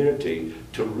community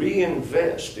to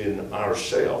reinvest in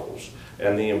ourselves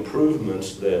and the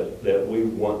improvements that we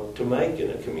want to make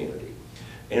in a community.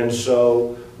 And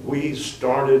so we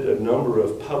started a number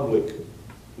of public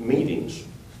meetings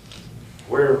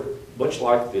where, much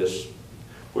like this,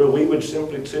 where we would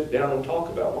simply sit down and talk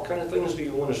about what kind of things do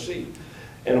you want to see.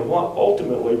 And what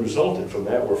ultimately resulted from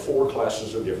that were 4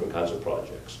 classes of different kinds of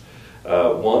projects.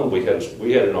 One, we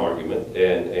had an argument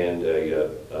and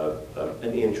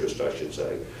an interest, I should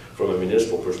say, from a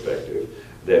municipal perspective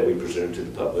that we presented to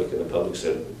the public, and the public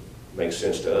said, makes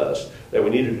sense to us, that we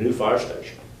needed a new fire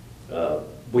station.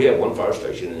 We have one fire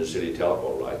station in the city of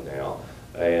Tahlequah right now,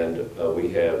 and we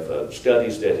have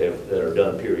studies that are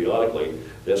done periodically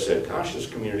that said, gosh, this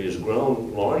community has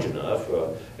grown large enough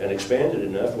and expanded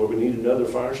enough where we need another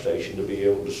fire station to be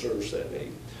able to service that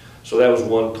need. So that was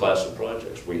one class of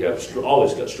projects. We have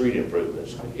always got street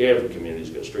improvements. Every community's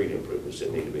got street improvements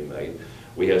that need to be made.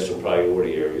 We have some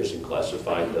priority areas and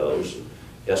classified those,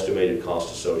 estimated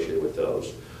costs associated with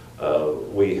those.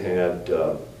 We had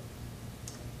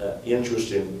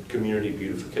interest in community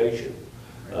beautification,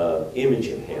 image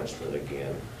enhancement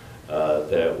again,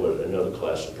 that was another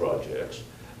class of projects.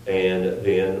 And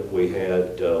then we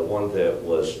had one that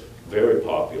was very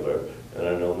popular, and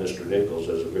I know Mr. Nichols,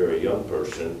 as a very young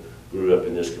person, grew up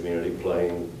in this community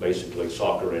playing basically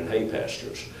soccer in hay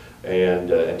pastures. And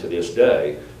to this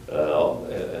day,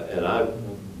 and I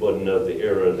wasn't of the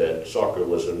era that soccer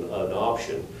was an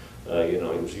option. It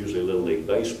was usually Little League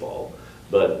baseball.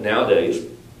 But nowadays,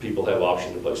 people have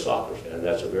option to play soccer, and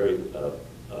that's a very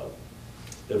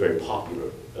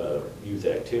popular youth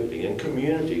activity. And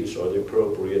communities are the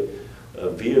appropriate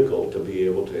vehicle to be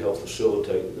able to help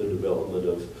facilitate the development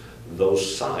of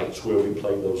those sites where we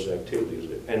play those activities.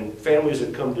 And families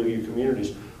that come to your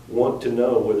communities want to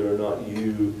know whether or not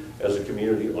you, as a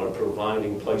community, are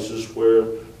providing places where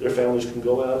their families can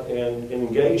go out and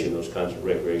engage in those kinds of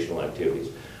recreational activities.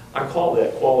 I call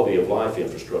that quality of life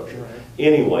infrastructure. Right.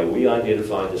 Anyway, we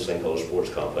identified this thing called a sports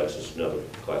complex as another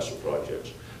class of projects.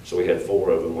 So we had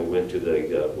 4 of them. We went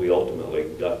to we ultimately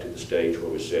got to the stage where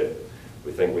we said,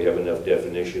 we think we have enough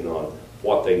definition on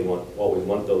what we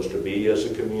want those to be as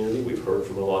a community. We've heard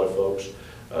from a lot of folks.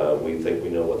 We think we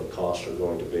know what the costs are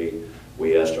going to be.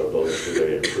 We asked our voters if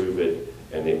they approve it,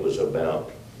 and it was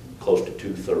about close to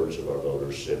 2/3 of our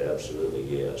voters said absolutely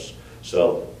yes.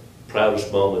 So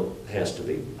proudest moment has to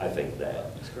be, I think,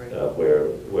 that. That's great.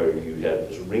 Where you had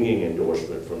this ringing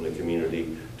endorsement from the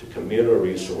community to commit our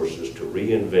resources to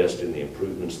reinvest in the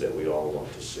improvements that we all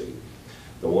want to see.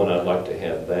 The one I'd like to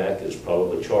have back is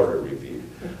probably charter review.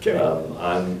 Okay.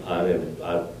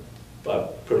 I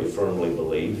pretty firmly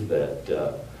believe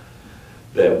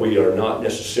that we are not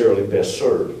necessarily best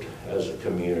served as a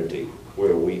community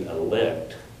where we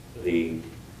elect the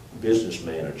business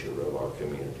manager of our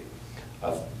community.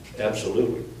 I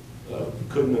absolutely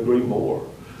couldn't agree more,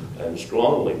 and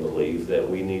strongly believe that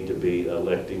we need to be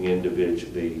electing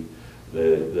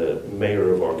the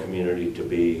mayor of our community to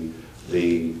be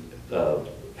the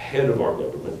head of our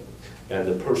government, and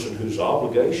the person whose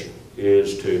obligation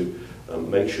is to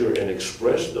make sure and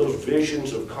express those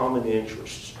visions of common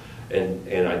interests and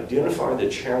identify the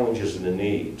challenges and the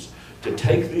needs, to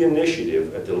take the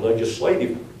initiative at the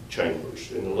legislative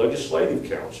chambers and the legislative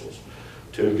councils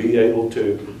to be able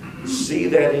to see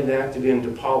that enacted into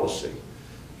policy.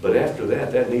 But after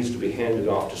that, that needs to be handed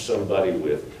off to somebody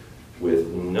with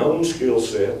known skill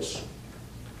sets,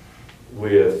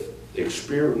 with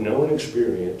known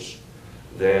experience,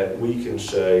 that we can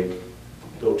say,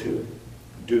 go to it,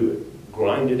 do it,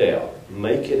 grind it out,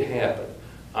 make it happen.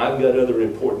 I've got other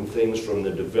important things from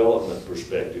the development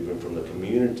perspective and from the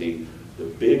community, the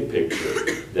big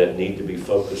picture, that need to be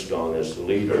focused on as the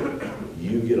leader.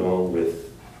 You get on with,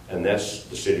 and that's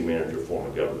the city manager form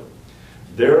of government.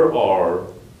 There are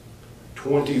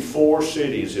 24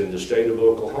 cities in the state of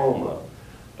Oklahoma,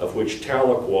 of which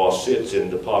Tahlequah sits in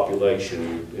the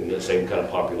population, in the same kind of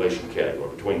population category,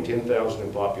 between 10,000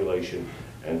 in population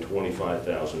and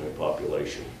 25,000 in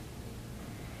population.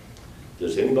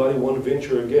 Does anybody want to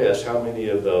venture a guess how many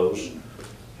of those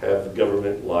have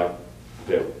government like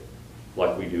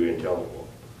we do in Tahlequah?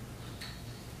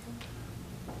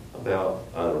 About,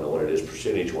 I don't know what it is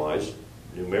percentage-wise,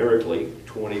 numerically,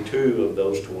 22 of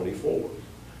those 24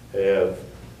 have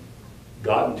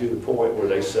gotten to the point where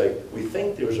they say, we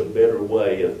think there's a better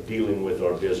way of dealing with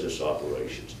our business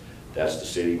operations. That's the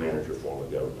city manager form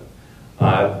of government.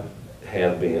 I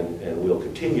have been and will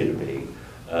continue to be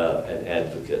an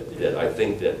advocate that I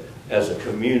think that as a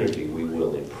community we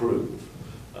will improve,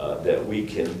 that we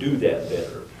can do that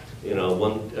better. You know,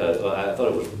 I thought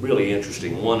it was really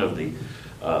interesting, one of the,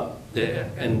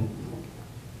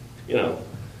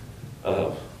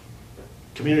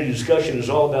 community discussion is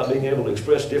all about being able to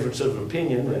express differences of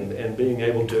opinion and being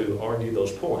able to argue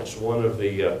those points. One of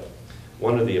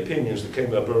the opinions that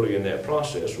came up early in that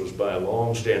process was by a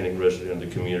long-standing resident of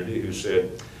the community who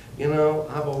said, you know,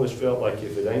 I've always felt like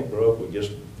if it ain't broke, there's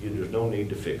no need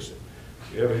to fix it.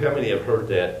 How many have heard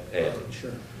that adage?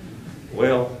 Sure.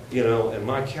 Well, you know, and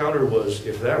my counter was,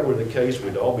 if that were the case,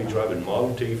 we'd all be driving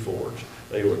Model T Fords.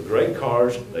 They were great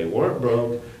cars, they weren't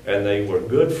broke, and they were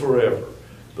good forever.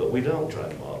 But we don't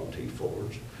drive Model T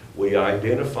Fords. We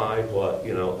identify what,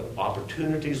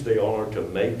 opportunities they are to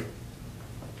make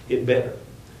it better.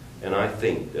 And I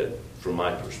think that, from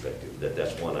my perspective,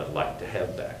 that's one I'd like to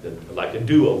have back. I'd like a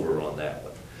do-over on that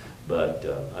one. But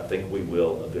I think we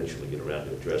will eventually get around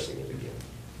to addressing it again.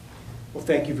 Well,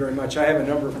 thank you very much. I have a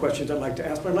number of questions I'd like to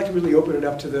ask, but I'd like to really open it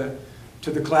up to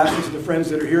the classes, to the friends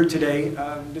that are here today.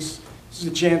 This is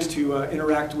a chance to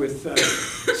interact with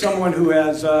someone who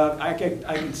has, I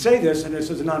can say this, and this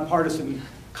is a nonpartisan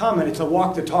comment, it's a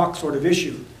walk the talk sort of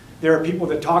issue. There are people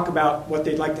that talk about what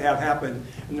they'd like to have happen,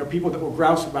 and there are people that will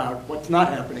grouse about what's not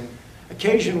happening.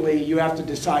 Occasionally, you have to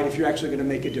decide if you're actually going to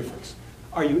make a difference.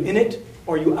 Are you in it,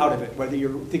 or are you out of it? Whether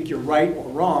you think you're right or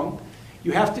wrong,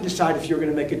 you have to decide if you're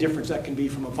going to make a difference. That can be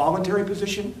from a voluntary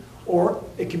position, or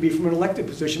it can be from an elected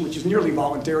position, which is nearly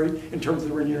voluntary in terms of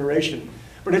the remuneration.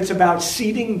 But it's about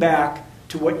ceding back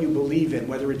to what you believe in,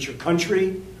 whether it's your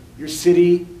country, your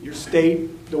city, your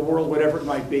state, the world, whatever it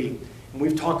might be. And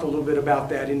we've talked a little bit about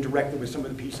that indirectly with some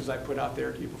of the pieces I put out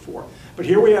there to you before. But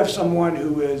here we have someone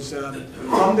who is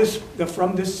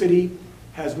from this city,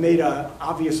 has made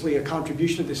obviously a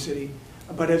contribution to the city,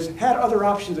 but has had other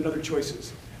options and other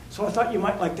choices. So I thought you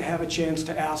might like to have a chance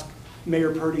to ask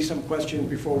Mayor Purdy some questions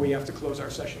before we have to close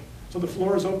our session. So the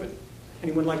floor is open.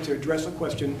 Anyone like to address a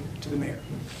question to the mayor?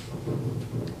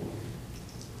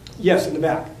 Yes, in the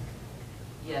back.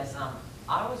 Yes,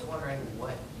 I was wondering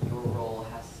what your role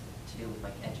has to do with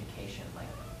education.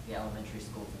 the elementary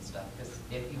schools and stuff? Because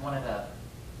if you wanted to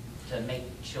make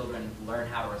children learn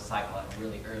how to recycle at a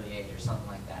really early age or something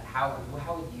like that, how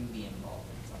would you be involved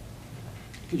in something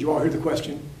like that? Did you all hear the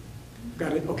question?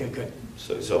 Got it? Okay, good.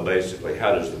 So basically,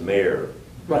 how does the mayor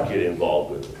get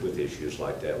involved with issues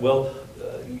like that? Well,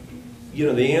 you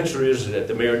know, the answer is that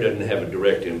the mayor doesn't have a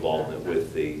direct involvement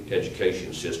with the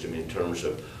education system in terms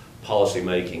of policy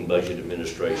making, budget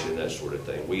administration, that sort of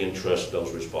thing. We entrust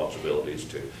those responsibilities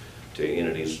to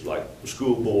entities like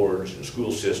school boards and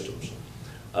school systems.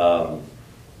 And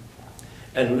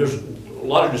there's a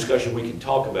lot of discussion we can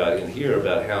talk about in here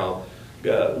about how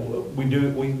we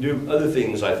do other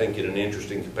things, I think, in an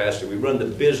interesting capacity. We run the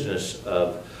business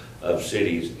of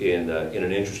cities in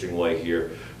an interesting way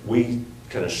here. We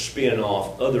kind of spin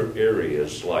off other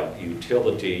areas like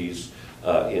utilities,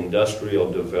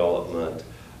 industrial development,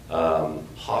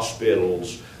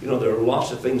 hospitals. You know, there are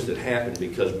lots of things that happen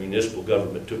because municipal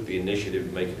government took the initiative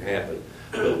to make it happen.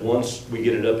 But once we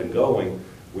get it up and going,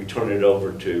 we turn it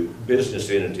over to business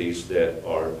entities that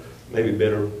are maybe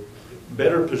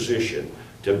better positioned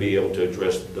to be able to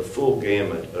address the full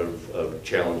gamut of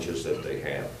challenges that they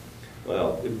have.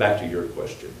 Well, back to your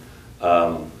question.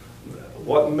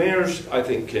 What mayors, I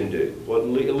think, can do, what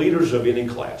leaders of any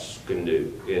class can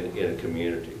do in a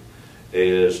community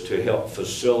is to help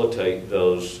facilitate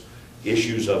those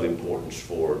issues of importance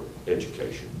for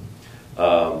education.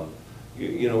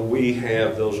 You know, we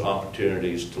have those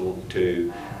opportunities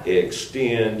to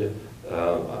extend,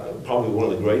 probably one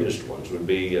of the greatest ones would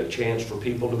be a chance for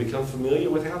people to become familiar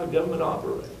with how the government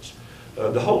operates.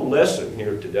 The whole lesson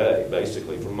here today,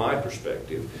 basically, from my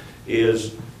perspective,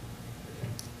 it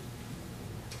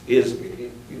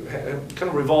kind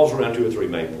of revolves around 2 or 3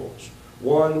 main points.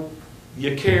 One,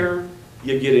 you care,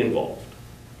 you get involved.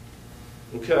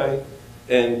 Okay?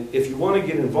 And if you want to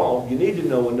get involved, you need to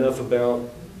know enough about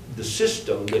the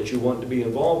system that you want to be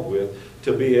involved with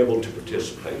to be able to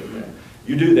participate in that.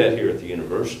 You do that here at the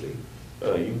university.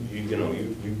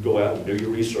 You go out and do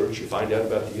your research, you find out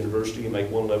about the university, you make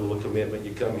one level of commitment,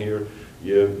 you come here,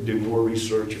 you do more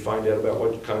research, you find out about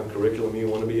what kind of curriculum you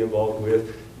want to be involved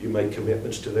with, you make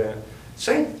commitments to that.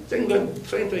 Same thing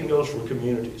goes for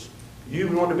communities.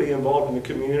 You want to be involved in the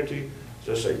community,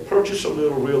 as I say, purchase a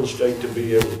little real estate to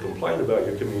be able to complain about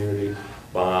your community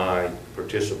by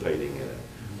participating in it.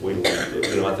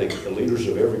 I think the leaders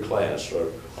of every class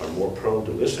are more prone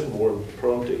to listen, more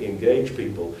prone to engage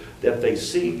people that they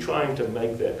see trying to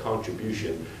make that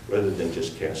contribution rather than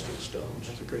just casting stones.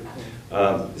 That's a great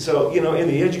point. So, you know, in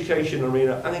the education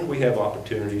arena, I think we have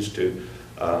opportunities to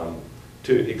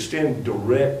extend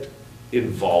direct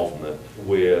involvement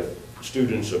with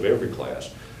students of every class.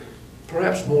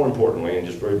 Perhaps more importantly, and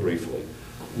just very briefly,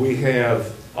 we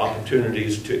have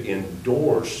opportunities to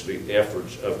endorse the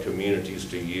efforts of communities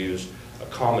to use a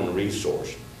common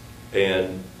resource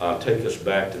and take us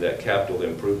back to that capital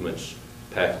improvements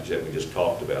package that we just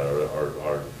talked about,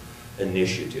 our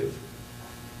initiative.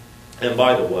 And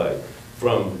by the way,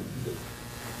 from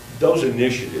those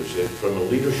initiatives, from a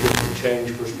leadership and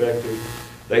change perspective,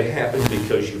 they happen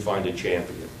because you find a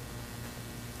champion.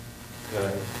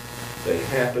 Okay? They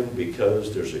happen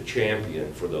because there's a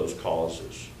champion for those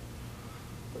causes.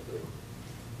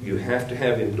 You have to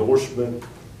have endorsement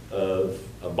of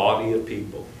a body of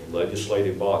people, a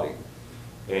legislative body,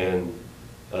 and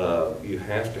you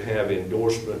have to have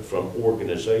endorsement from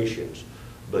organizations,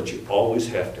 but you always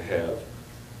have to have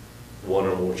one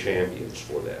or more champions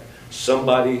for that.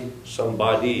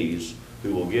 Somebodies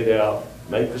who will get out,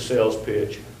 make the sales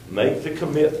pitch, make the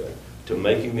commitment to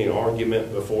making the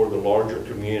argument before the larger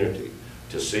community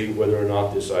to see whether or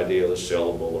not this ideal is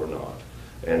sellable or not.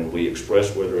 And we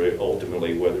express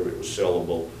ultimately whether it was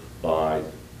sellable by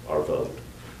our vote.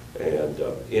 And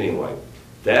anyway,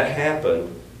 that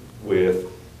happened with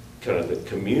kind of the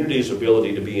community's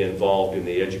ability to be involved in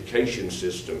the education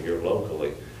system here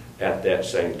locally at that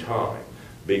same time.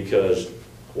 Because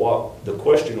what the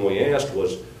question we asked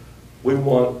was, we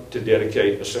want to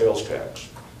dedicate a sales tax.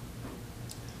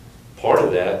 Part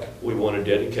of that we want to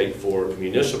dedicate for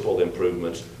municipal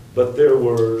improvements, but there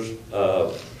was,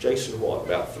 Jason, what,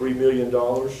 about $3 million?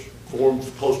 Close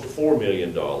to $4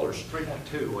 million.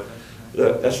 3.2, wasn't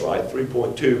it? That's right,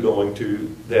 3.2 going to,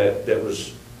 that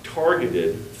was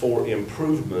targeted for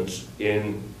improvements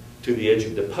to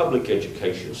the public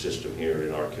education system here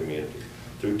in our community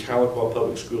through Tahlequah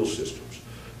public school systems,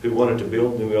 who wanted to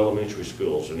build new elementary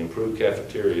schools and improve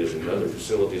cafeterias and other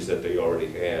facilities that they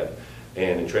already had,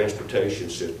 and in transportation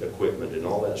equipment and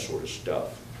all that sort of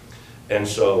stuff. And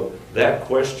so that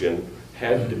question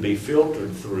had to be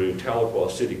filtered through Tahlequah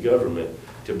city government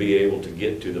to be able to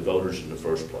get to the voters in the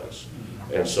first place.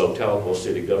 And so Tahlequah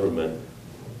City government,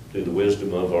 through the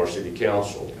wisdom of our city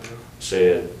council,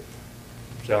 said,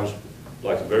 sounds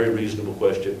like a very reasonable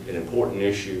question, an important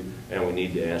issue, and we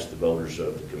need to ask the voters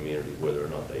of the community whether or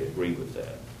not they agree with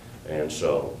that. And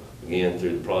so, again,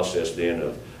 through the process then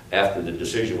of, after the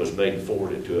decision was made to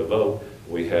forward it to a vote,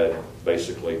 we had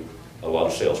basically a lot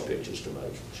of sales pitches to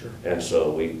make. Sure. And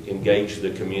so we engaged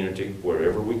the community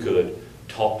wherever we could,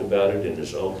 talked about it in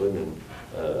as open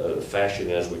and fashion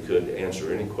as we could to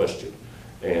answer any question.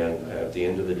 And at the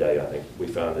end of the day, I think we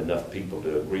found enough people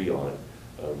to agree on it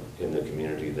in the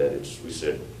community that we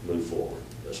said, move forward,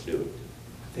 let's do it.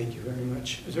 Thank you very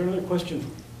much. Is there another question?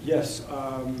 Yes,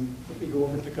 let me go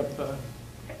over and pick up,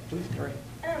 please, Carrie.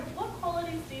 What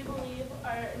qualities do you believe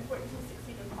are important to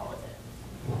succeed in politics?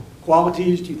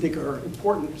 Qualities do you think are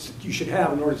important you should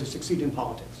have in order to succeed in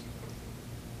politics?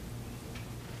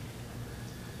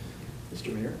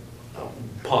 Mr. Mayor?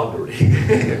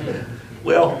 Pondering.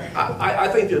 Well, I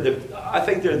think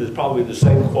they're probably the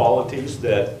same qualities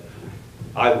that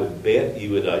I would bet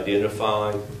you would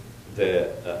identify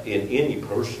that in any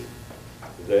person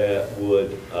that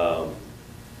would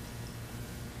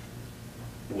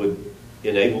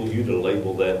enable you to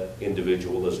label that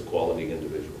individual as a quality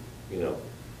individual. You know,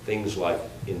 things like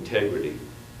integrity,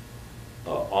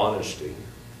 honesty,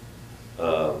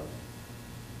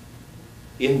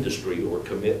 industry or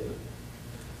commitment.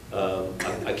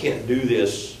 I can't do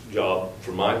this job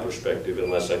from my perspective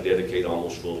unless I dedicate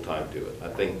almost full time to it. I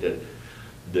think that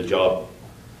the job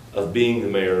of being the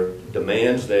mayor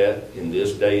demands that in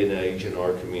this day and age in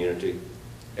our community,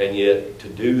 and yet to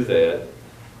do that,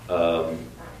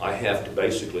 I have to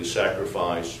basically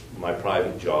sacrifice my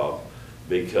private job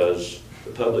because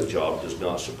the public job does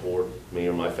not support me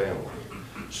or my family.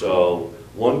 So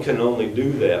one can only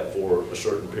do that for a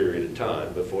certain period of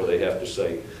time before they have to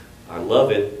say, I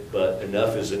love it, but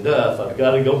enough is enough. I've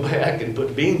got to go back and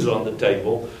put beans on the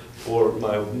table for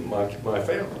my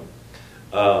family.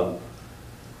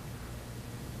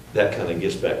 That kind of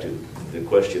gets back to the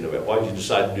question about why did you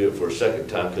decide to do it for a second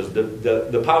time? Because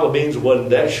the pile of beans wasn't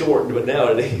that short, but now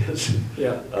it is.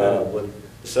 Yeah.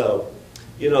 So,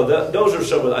 you know, those are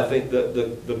some of, I think,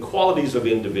 the qualities of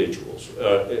individuals.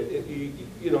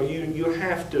 You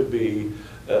have to be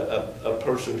a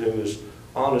person who is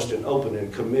honest and open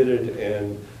and committed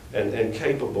and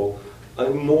capable.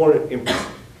 More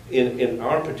in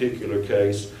our particular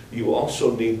case, you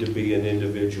also need to be an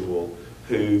individual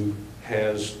who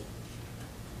has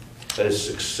a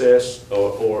success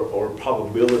or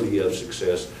probability of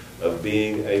success of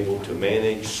being able to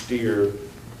manage, steer,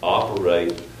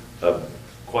 operate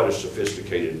quite a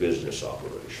sophisticated business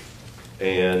operation.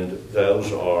 And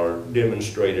those are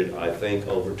demonstrated, I think,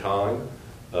 over time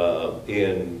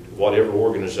in whatever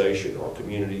organization or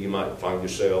community you might find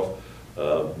yourself,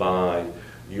 by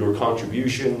your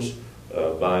contributions,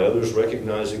 by others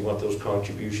recognizing what those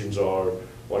contributions are,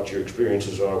 what your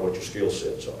experiences are, what your skill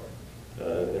sets are.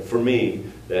 And for me,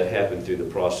 that happened through the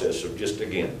process of just,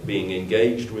 again, being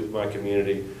engaged with my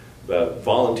community,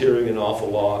 volunteering an awful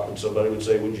lot. And somebody would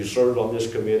say, would you serve on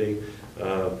this committee?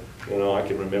 You know, I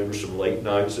can remember some late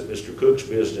nights at Mr. Cook's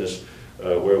business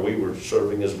where we were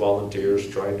serving as volunteers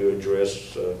trying to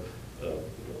address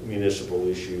municipal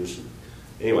issues.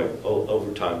 Anyway,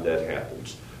 over time that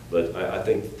happens. But I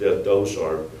think that those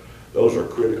are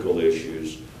critical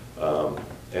issues,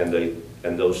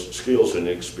 and those skills and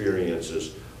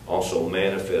experiences also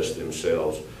manifest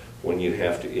themselves when you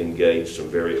have to engage some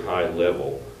very high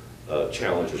level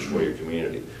challenges for your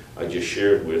community. I just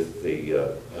shared with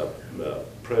the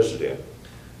president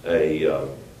a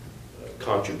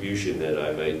contribution that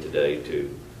I made today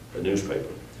to a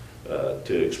newspaper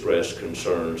to express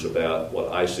concerns about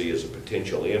what I see as a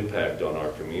potential impact on our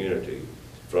community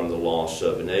from the loss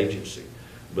of an agency.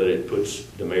 But it puts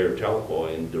the mayor of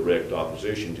Tahlequah in direct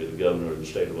opposition to the governor of the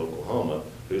state of Oklahoma,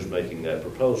 who's making that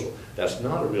proposal. That's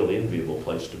not a real enviable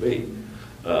place to be.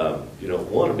 You don't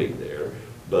want to be there,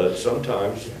 but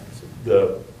sometimes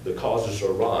the causes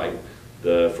are right.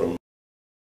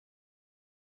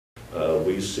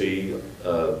 We see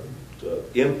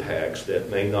impacts that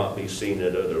may not be seen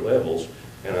at other levels,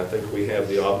 and I think we have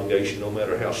the obligation, no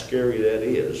matter how scary that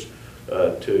is,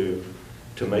 to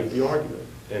make the argument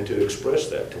and to express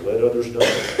that, to let others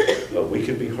know we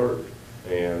can be heard,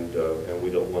 and we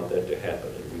don't want that to happen,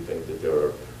 and we think that there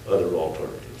are other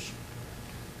alternatives.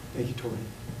 Thank you, Tori.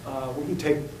 We can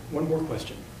take one more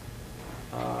question.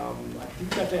 I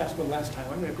think you got to ask one last time.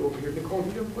 I'm going to go over here. Nicole, do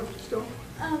you have a question still?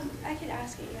 I could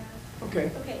ask it, yeah.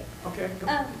 Okay. Okay. Okay.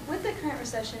 With the current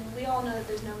recession, we all know that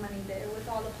there's no money there. With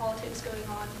all the politics going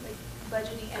on, like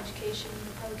budgeting, education,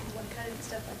 Republicans want to cut it and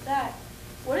stuff like that.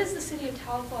 what is the city of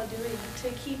Tahlequah doing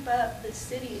to keep up the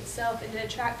city itself and to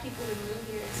attract people to move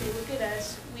here and say, look at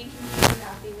us, we can keep you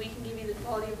happy, we can give you the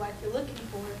quality of life you're looking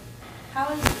for?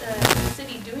 How is the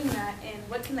city doing that, and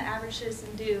what can the average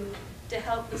citizen do to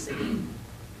help the city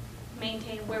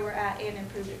maintain where we're at and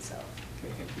improve itself?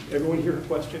 Okay, thank you. Everyone hear a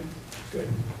question? Good.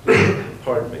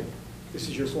 Pardon me. This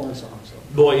is your swan song, so.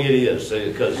 Boy, it is,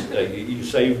 because you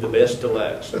saved the best to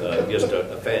last. Just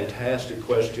a fantastic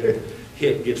question.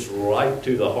 It gets right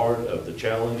to the heart of the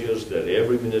challenges that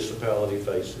every municipality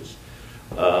faces.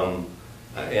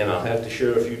 And I'll have to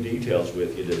share a few details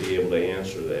with you to be able to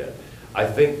answer that. I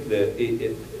think that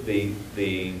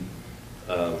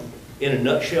in a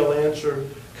nutshell answer,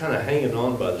 kind of hanging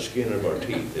on by the skin of our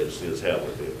teeth is how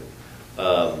we're doing.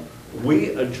 We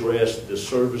address the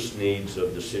service needs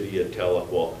of the city of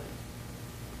Tahlequah,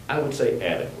 I would say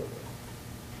adequately.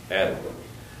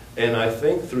 And I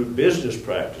think through business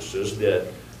practices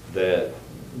that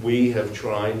we have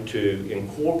tried to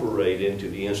incorporate into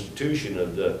the institution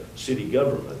of the city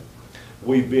government,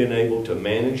 we've been able to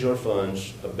manage our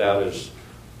funds about as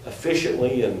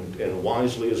efficiently and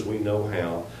wisely as we know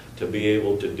how, to be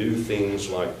able to do things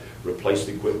like replace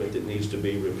the equipment that needs to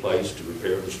be replaced, to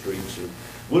repair the streets. And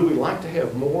would we like to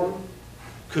have more?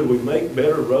 Could we make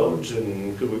better roads,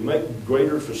 and could we make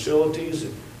greater facilities?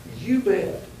 You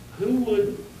bet. Who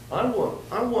would? I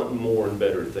want more and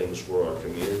better things for our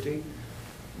community.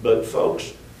 But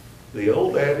folks, the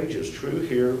old adage is true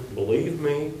here. Believe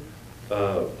me,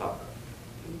 I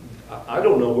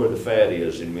don't know where the fat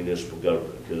is in municipal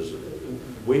government, because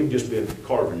we've just been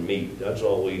carving meat. That's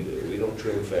all we do. We don't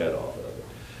trim fat off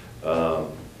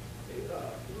of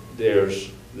it.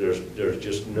 There's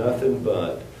just nothing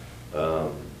but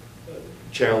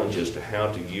challenges to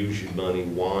how to use your money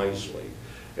wisely.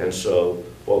 And so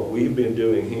what we've been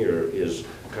doing here is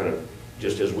kind of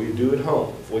just as we do at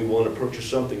home. If we want to purchase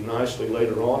something nicely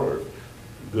later on, or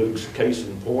good case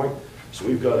in point, so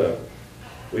we've got a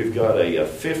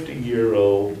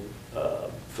 50-year-old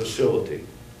facility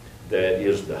that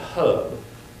is the hub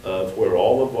of where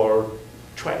all of our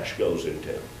trash goes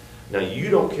into. Now,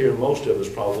 you don't care, most of us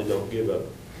probably don't give a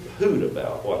hoot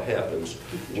about what happens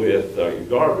with your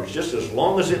garbage, just as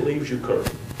long as it leaves your curb,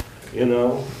 you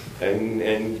know,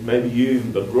 and maybe you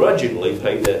begrudgingly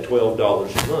pay that $12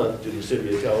 a month to the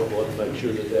city of Tahlequah to make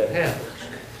sure that that happens.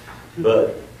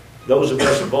 But those of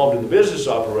us involved in the business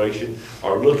operation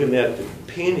are looking at the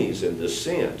pennies and the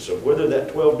cents of whether that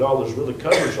 $12 really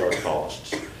covers our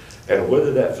costs and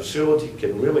whether that facility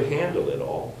can really handle it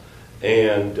all.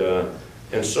 And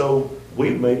so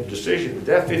we've made a decision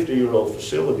that 50-year-old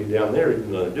facility down there isn't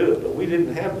going to do it, but we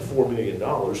didn't have the $4 million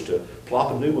to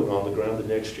plop a new one on the ground the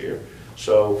next year.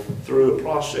 So through a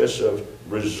process of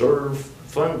reserve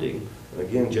funding, and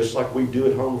again, just like we do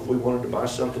at home if we wanted to buy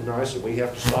something nice and we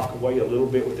have to stock away a little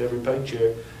bit with every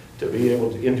paycheck to be able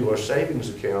to, into our savings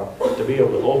account, to be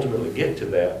able to ultimately get to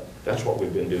that, that's what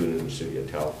we've been doing in the city of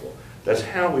Tahlequah. That's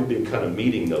how we've been kind of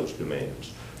meeting those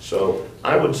demands. So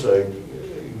I would say,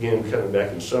 again, kind of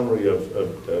back in summary of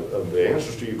the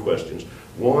answers to your questions,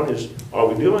 one is, are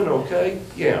we doing okay?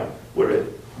 Yeah,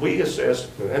 we assess,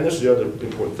 and this is the other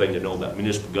important thing to know about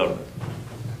municipal government,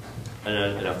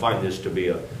 and I find this to be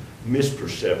a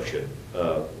misperception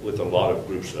with a lot of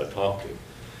groups that I talk to,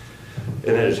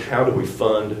 and that is, how do we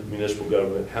fund municipal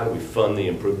government? How do we fund the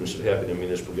improvements that happen in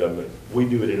municipal government? We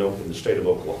do it in the state of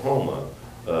Oklahoma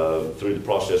through the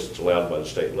process that's allowed by the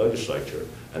state legislature,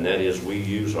 and that is we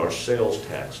use our sales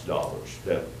tax dollars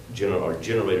that are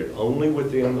generated only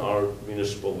within our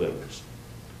municipal limits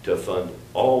to fund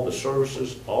all the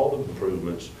services, all the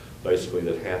improvements, basically,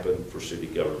 that happen for city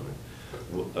government.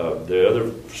 The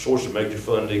other source of major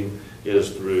funding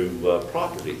is through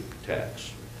property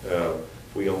tax.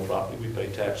 If we own property, we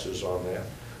pay taxes on that.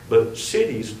 But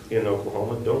cities in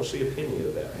Oklahoma don't see a penny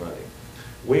of that money.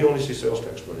 We only see sales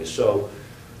tax money. So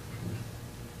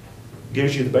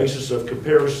gives you the basis of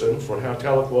comparison for how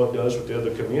Tahlequah does with the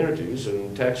other communities,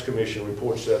 and Tax Commission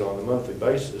reports that on a monthly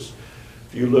basis.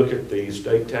 If you look at the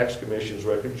State Tax Commission's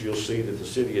records, you'll see that the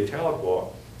city of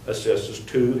Tahlequah assesses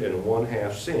 2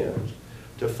 1/2 cents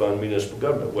to fund municipal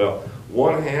government. Well,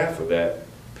 1/2 of that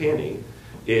penny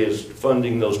is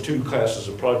funding those 2 classes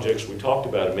of projects we talked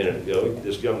about a minute ago.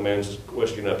 This young man's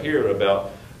question up here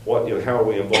about what, how are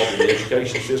we involved in the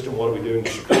education system? What are we doing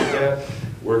to support that?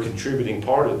 We're contributing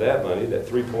part of that money, that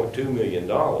 $3.2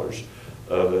 million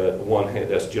of that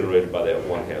that's generated by that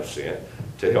 1/2 cent,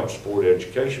 to help support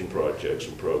education projects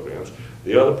and programs.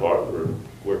 The other part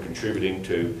we're contributing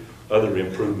to other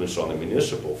improvements on the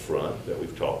municipal front that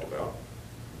we've talked about.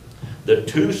 The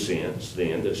 2 cents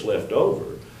then that's left over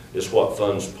It's what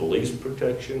funds police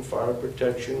protection, fire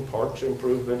protection, parks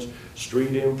improvements,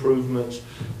 street improvements,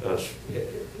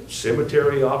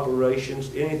 cemetery operations,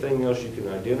 anything else you can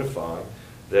identify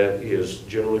that is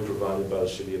generally provided by the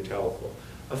city of Tahlequah.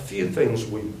 A few things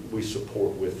we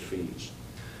support with fees.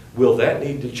 Will that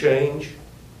need to change?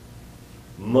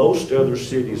 Most other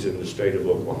cities in the state of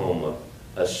Oklahoma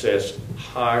assess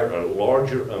a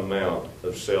larger amount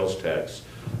of sales tax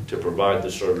to provide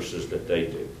the services that they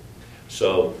do.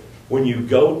 So when you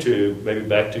go to, maybe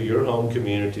back to your home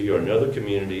community or another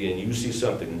community, and you see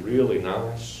something really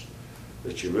nice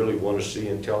that you really want to see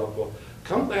in Tahlequah,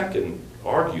 come back and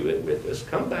argue it with us.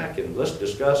 Come back and let's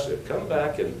discuss it. Come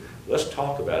back and let's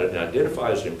talk about it and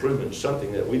identify as an improvement,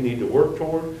 something that we need to work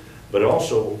toward, but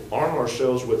also arm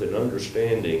ourselves with an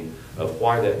understanding of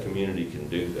why that community can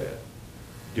do that.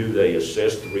 Do they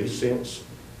assess 3 cents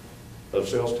of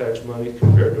sales tax money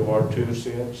compared to our 2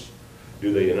 cents?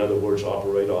 Do they, in other words,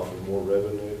 operate off of more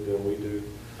revenue than we do?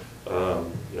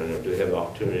 Do they have the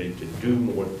opportunity to do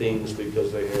more things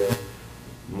because they have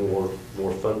more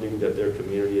funding that their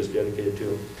community is dedicated to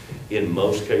them? In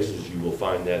most cases, you will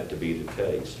find that to be the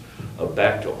case.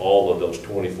 Back to all of those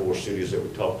 24 cities that we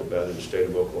talked about in the state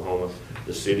of Oklahoma,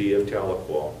 the city of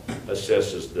Tahlequah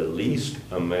assesses the least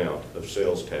amount of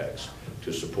sales tax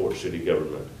to support city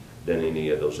government than any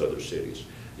of those other cities.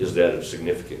 Is that a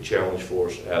significant challenge for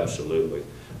us? Absolutely.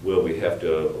 Will we have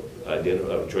to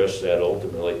address that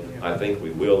ultimately? I think we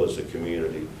will as a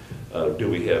community. Do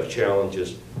we have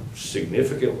challenges?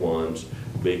 Significant ones,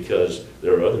 because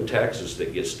there are other taxes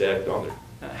that get stacked on it.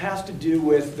 It has to do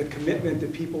with the commitment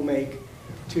that people make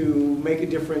to make a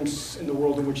difference in the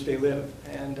world in which they live.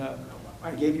 And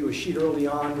I gave you a sheet early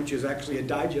on, which is actually a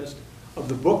digest of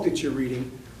the book that you're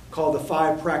reading, called The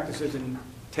 5 Practices and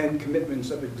 10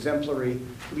 Commitments of Exemplary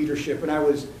Leadership. And I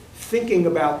was thinking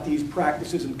about these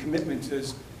practices and commitments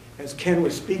as Ken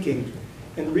was speaking,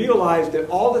 and realized that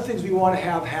all the things we want to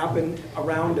have happen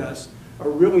around us are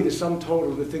really the sum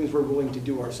total of the things we're willing to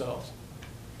do ourselves.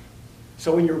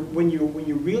 So when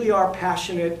you really are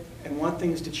passionate and want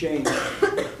things to change,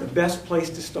 the best place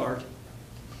to start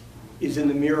is in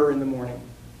the mirror in the morning,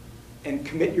 and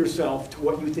commit yourself to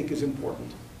what you think is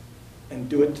important and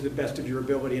do it to the best of your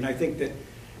ability. And I think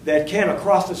that Ken,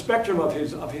 across the spectrum of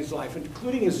his life,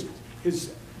 including his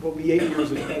will be 8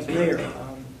 years as mayor,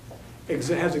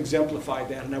 has exemplified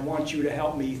that. And I want you to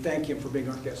help me thank him for being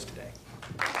our guest today.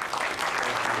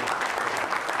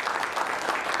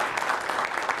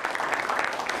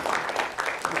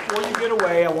 Before you get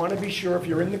away, I want to be sure, if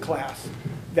you're in the class,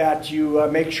 that you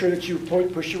make sure that you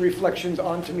push your reflections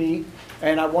onto me.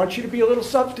 And I want you to be a little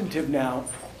substantive now.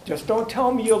 Just don't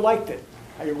tell me you liked it.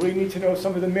 I really need to know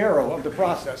some of the marrow of the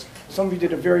process. Some of you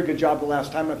did a very good job the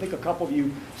last time. I think a couple of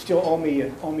you still owe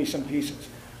me some pieces.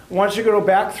 I want you to go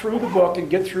back through the book and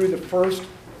get through the first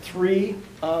three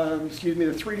of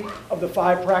the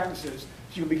 5 practices.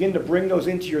 So you begin to bring those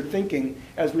into your thinking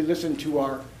as we listen to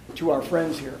our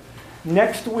friends here.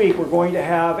 Next week, we're going to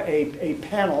have a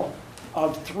panel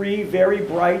of 3 very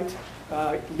bright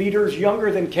leaders,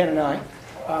 younger than Ken and I,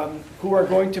 who are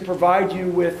going to provide you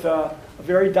with a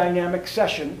very dynamic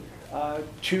session.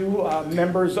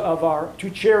 2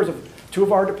 chairs of 2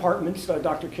 of our departments,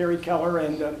 Dr. Carrie Keller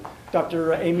and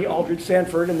Dr. Amy Aldridge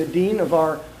Sanford, and the dean of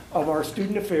our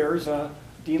student affairs,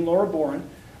 Dean Laura Boren.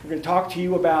 We're going to talk to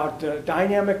you about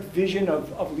dynamic vision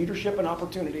of leadership and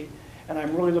opportunity. And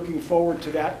I'm really looking forward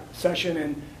to that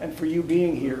session and for you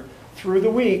being here. Through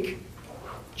the week,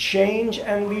 change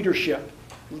and leadership.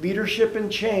 Leadership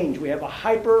and change. We have a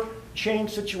hyper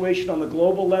change situation on the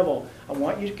global level. I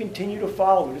want you to continue to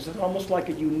follow. This is almost like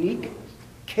a unique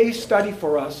case study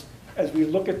for us as we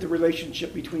look at the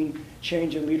relationship between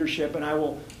change and leadership. And I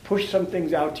will push some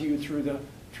things out to you through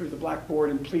the Blackboard.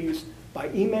 And please, by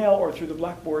email or through the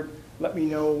Blackboard, let me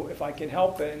know if I can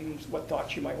help and what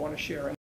thoughts you might want to share.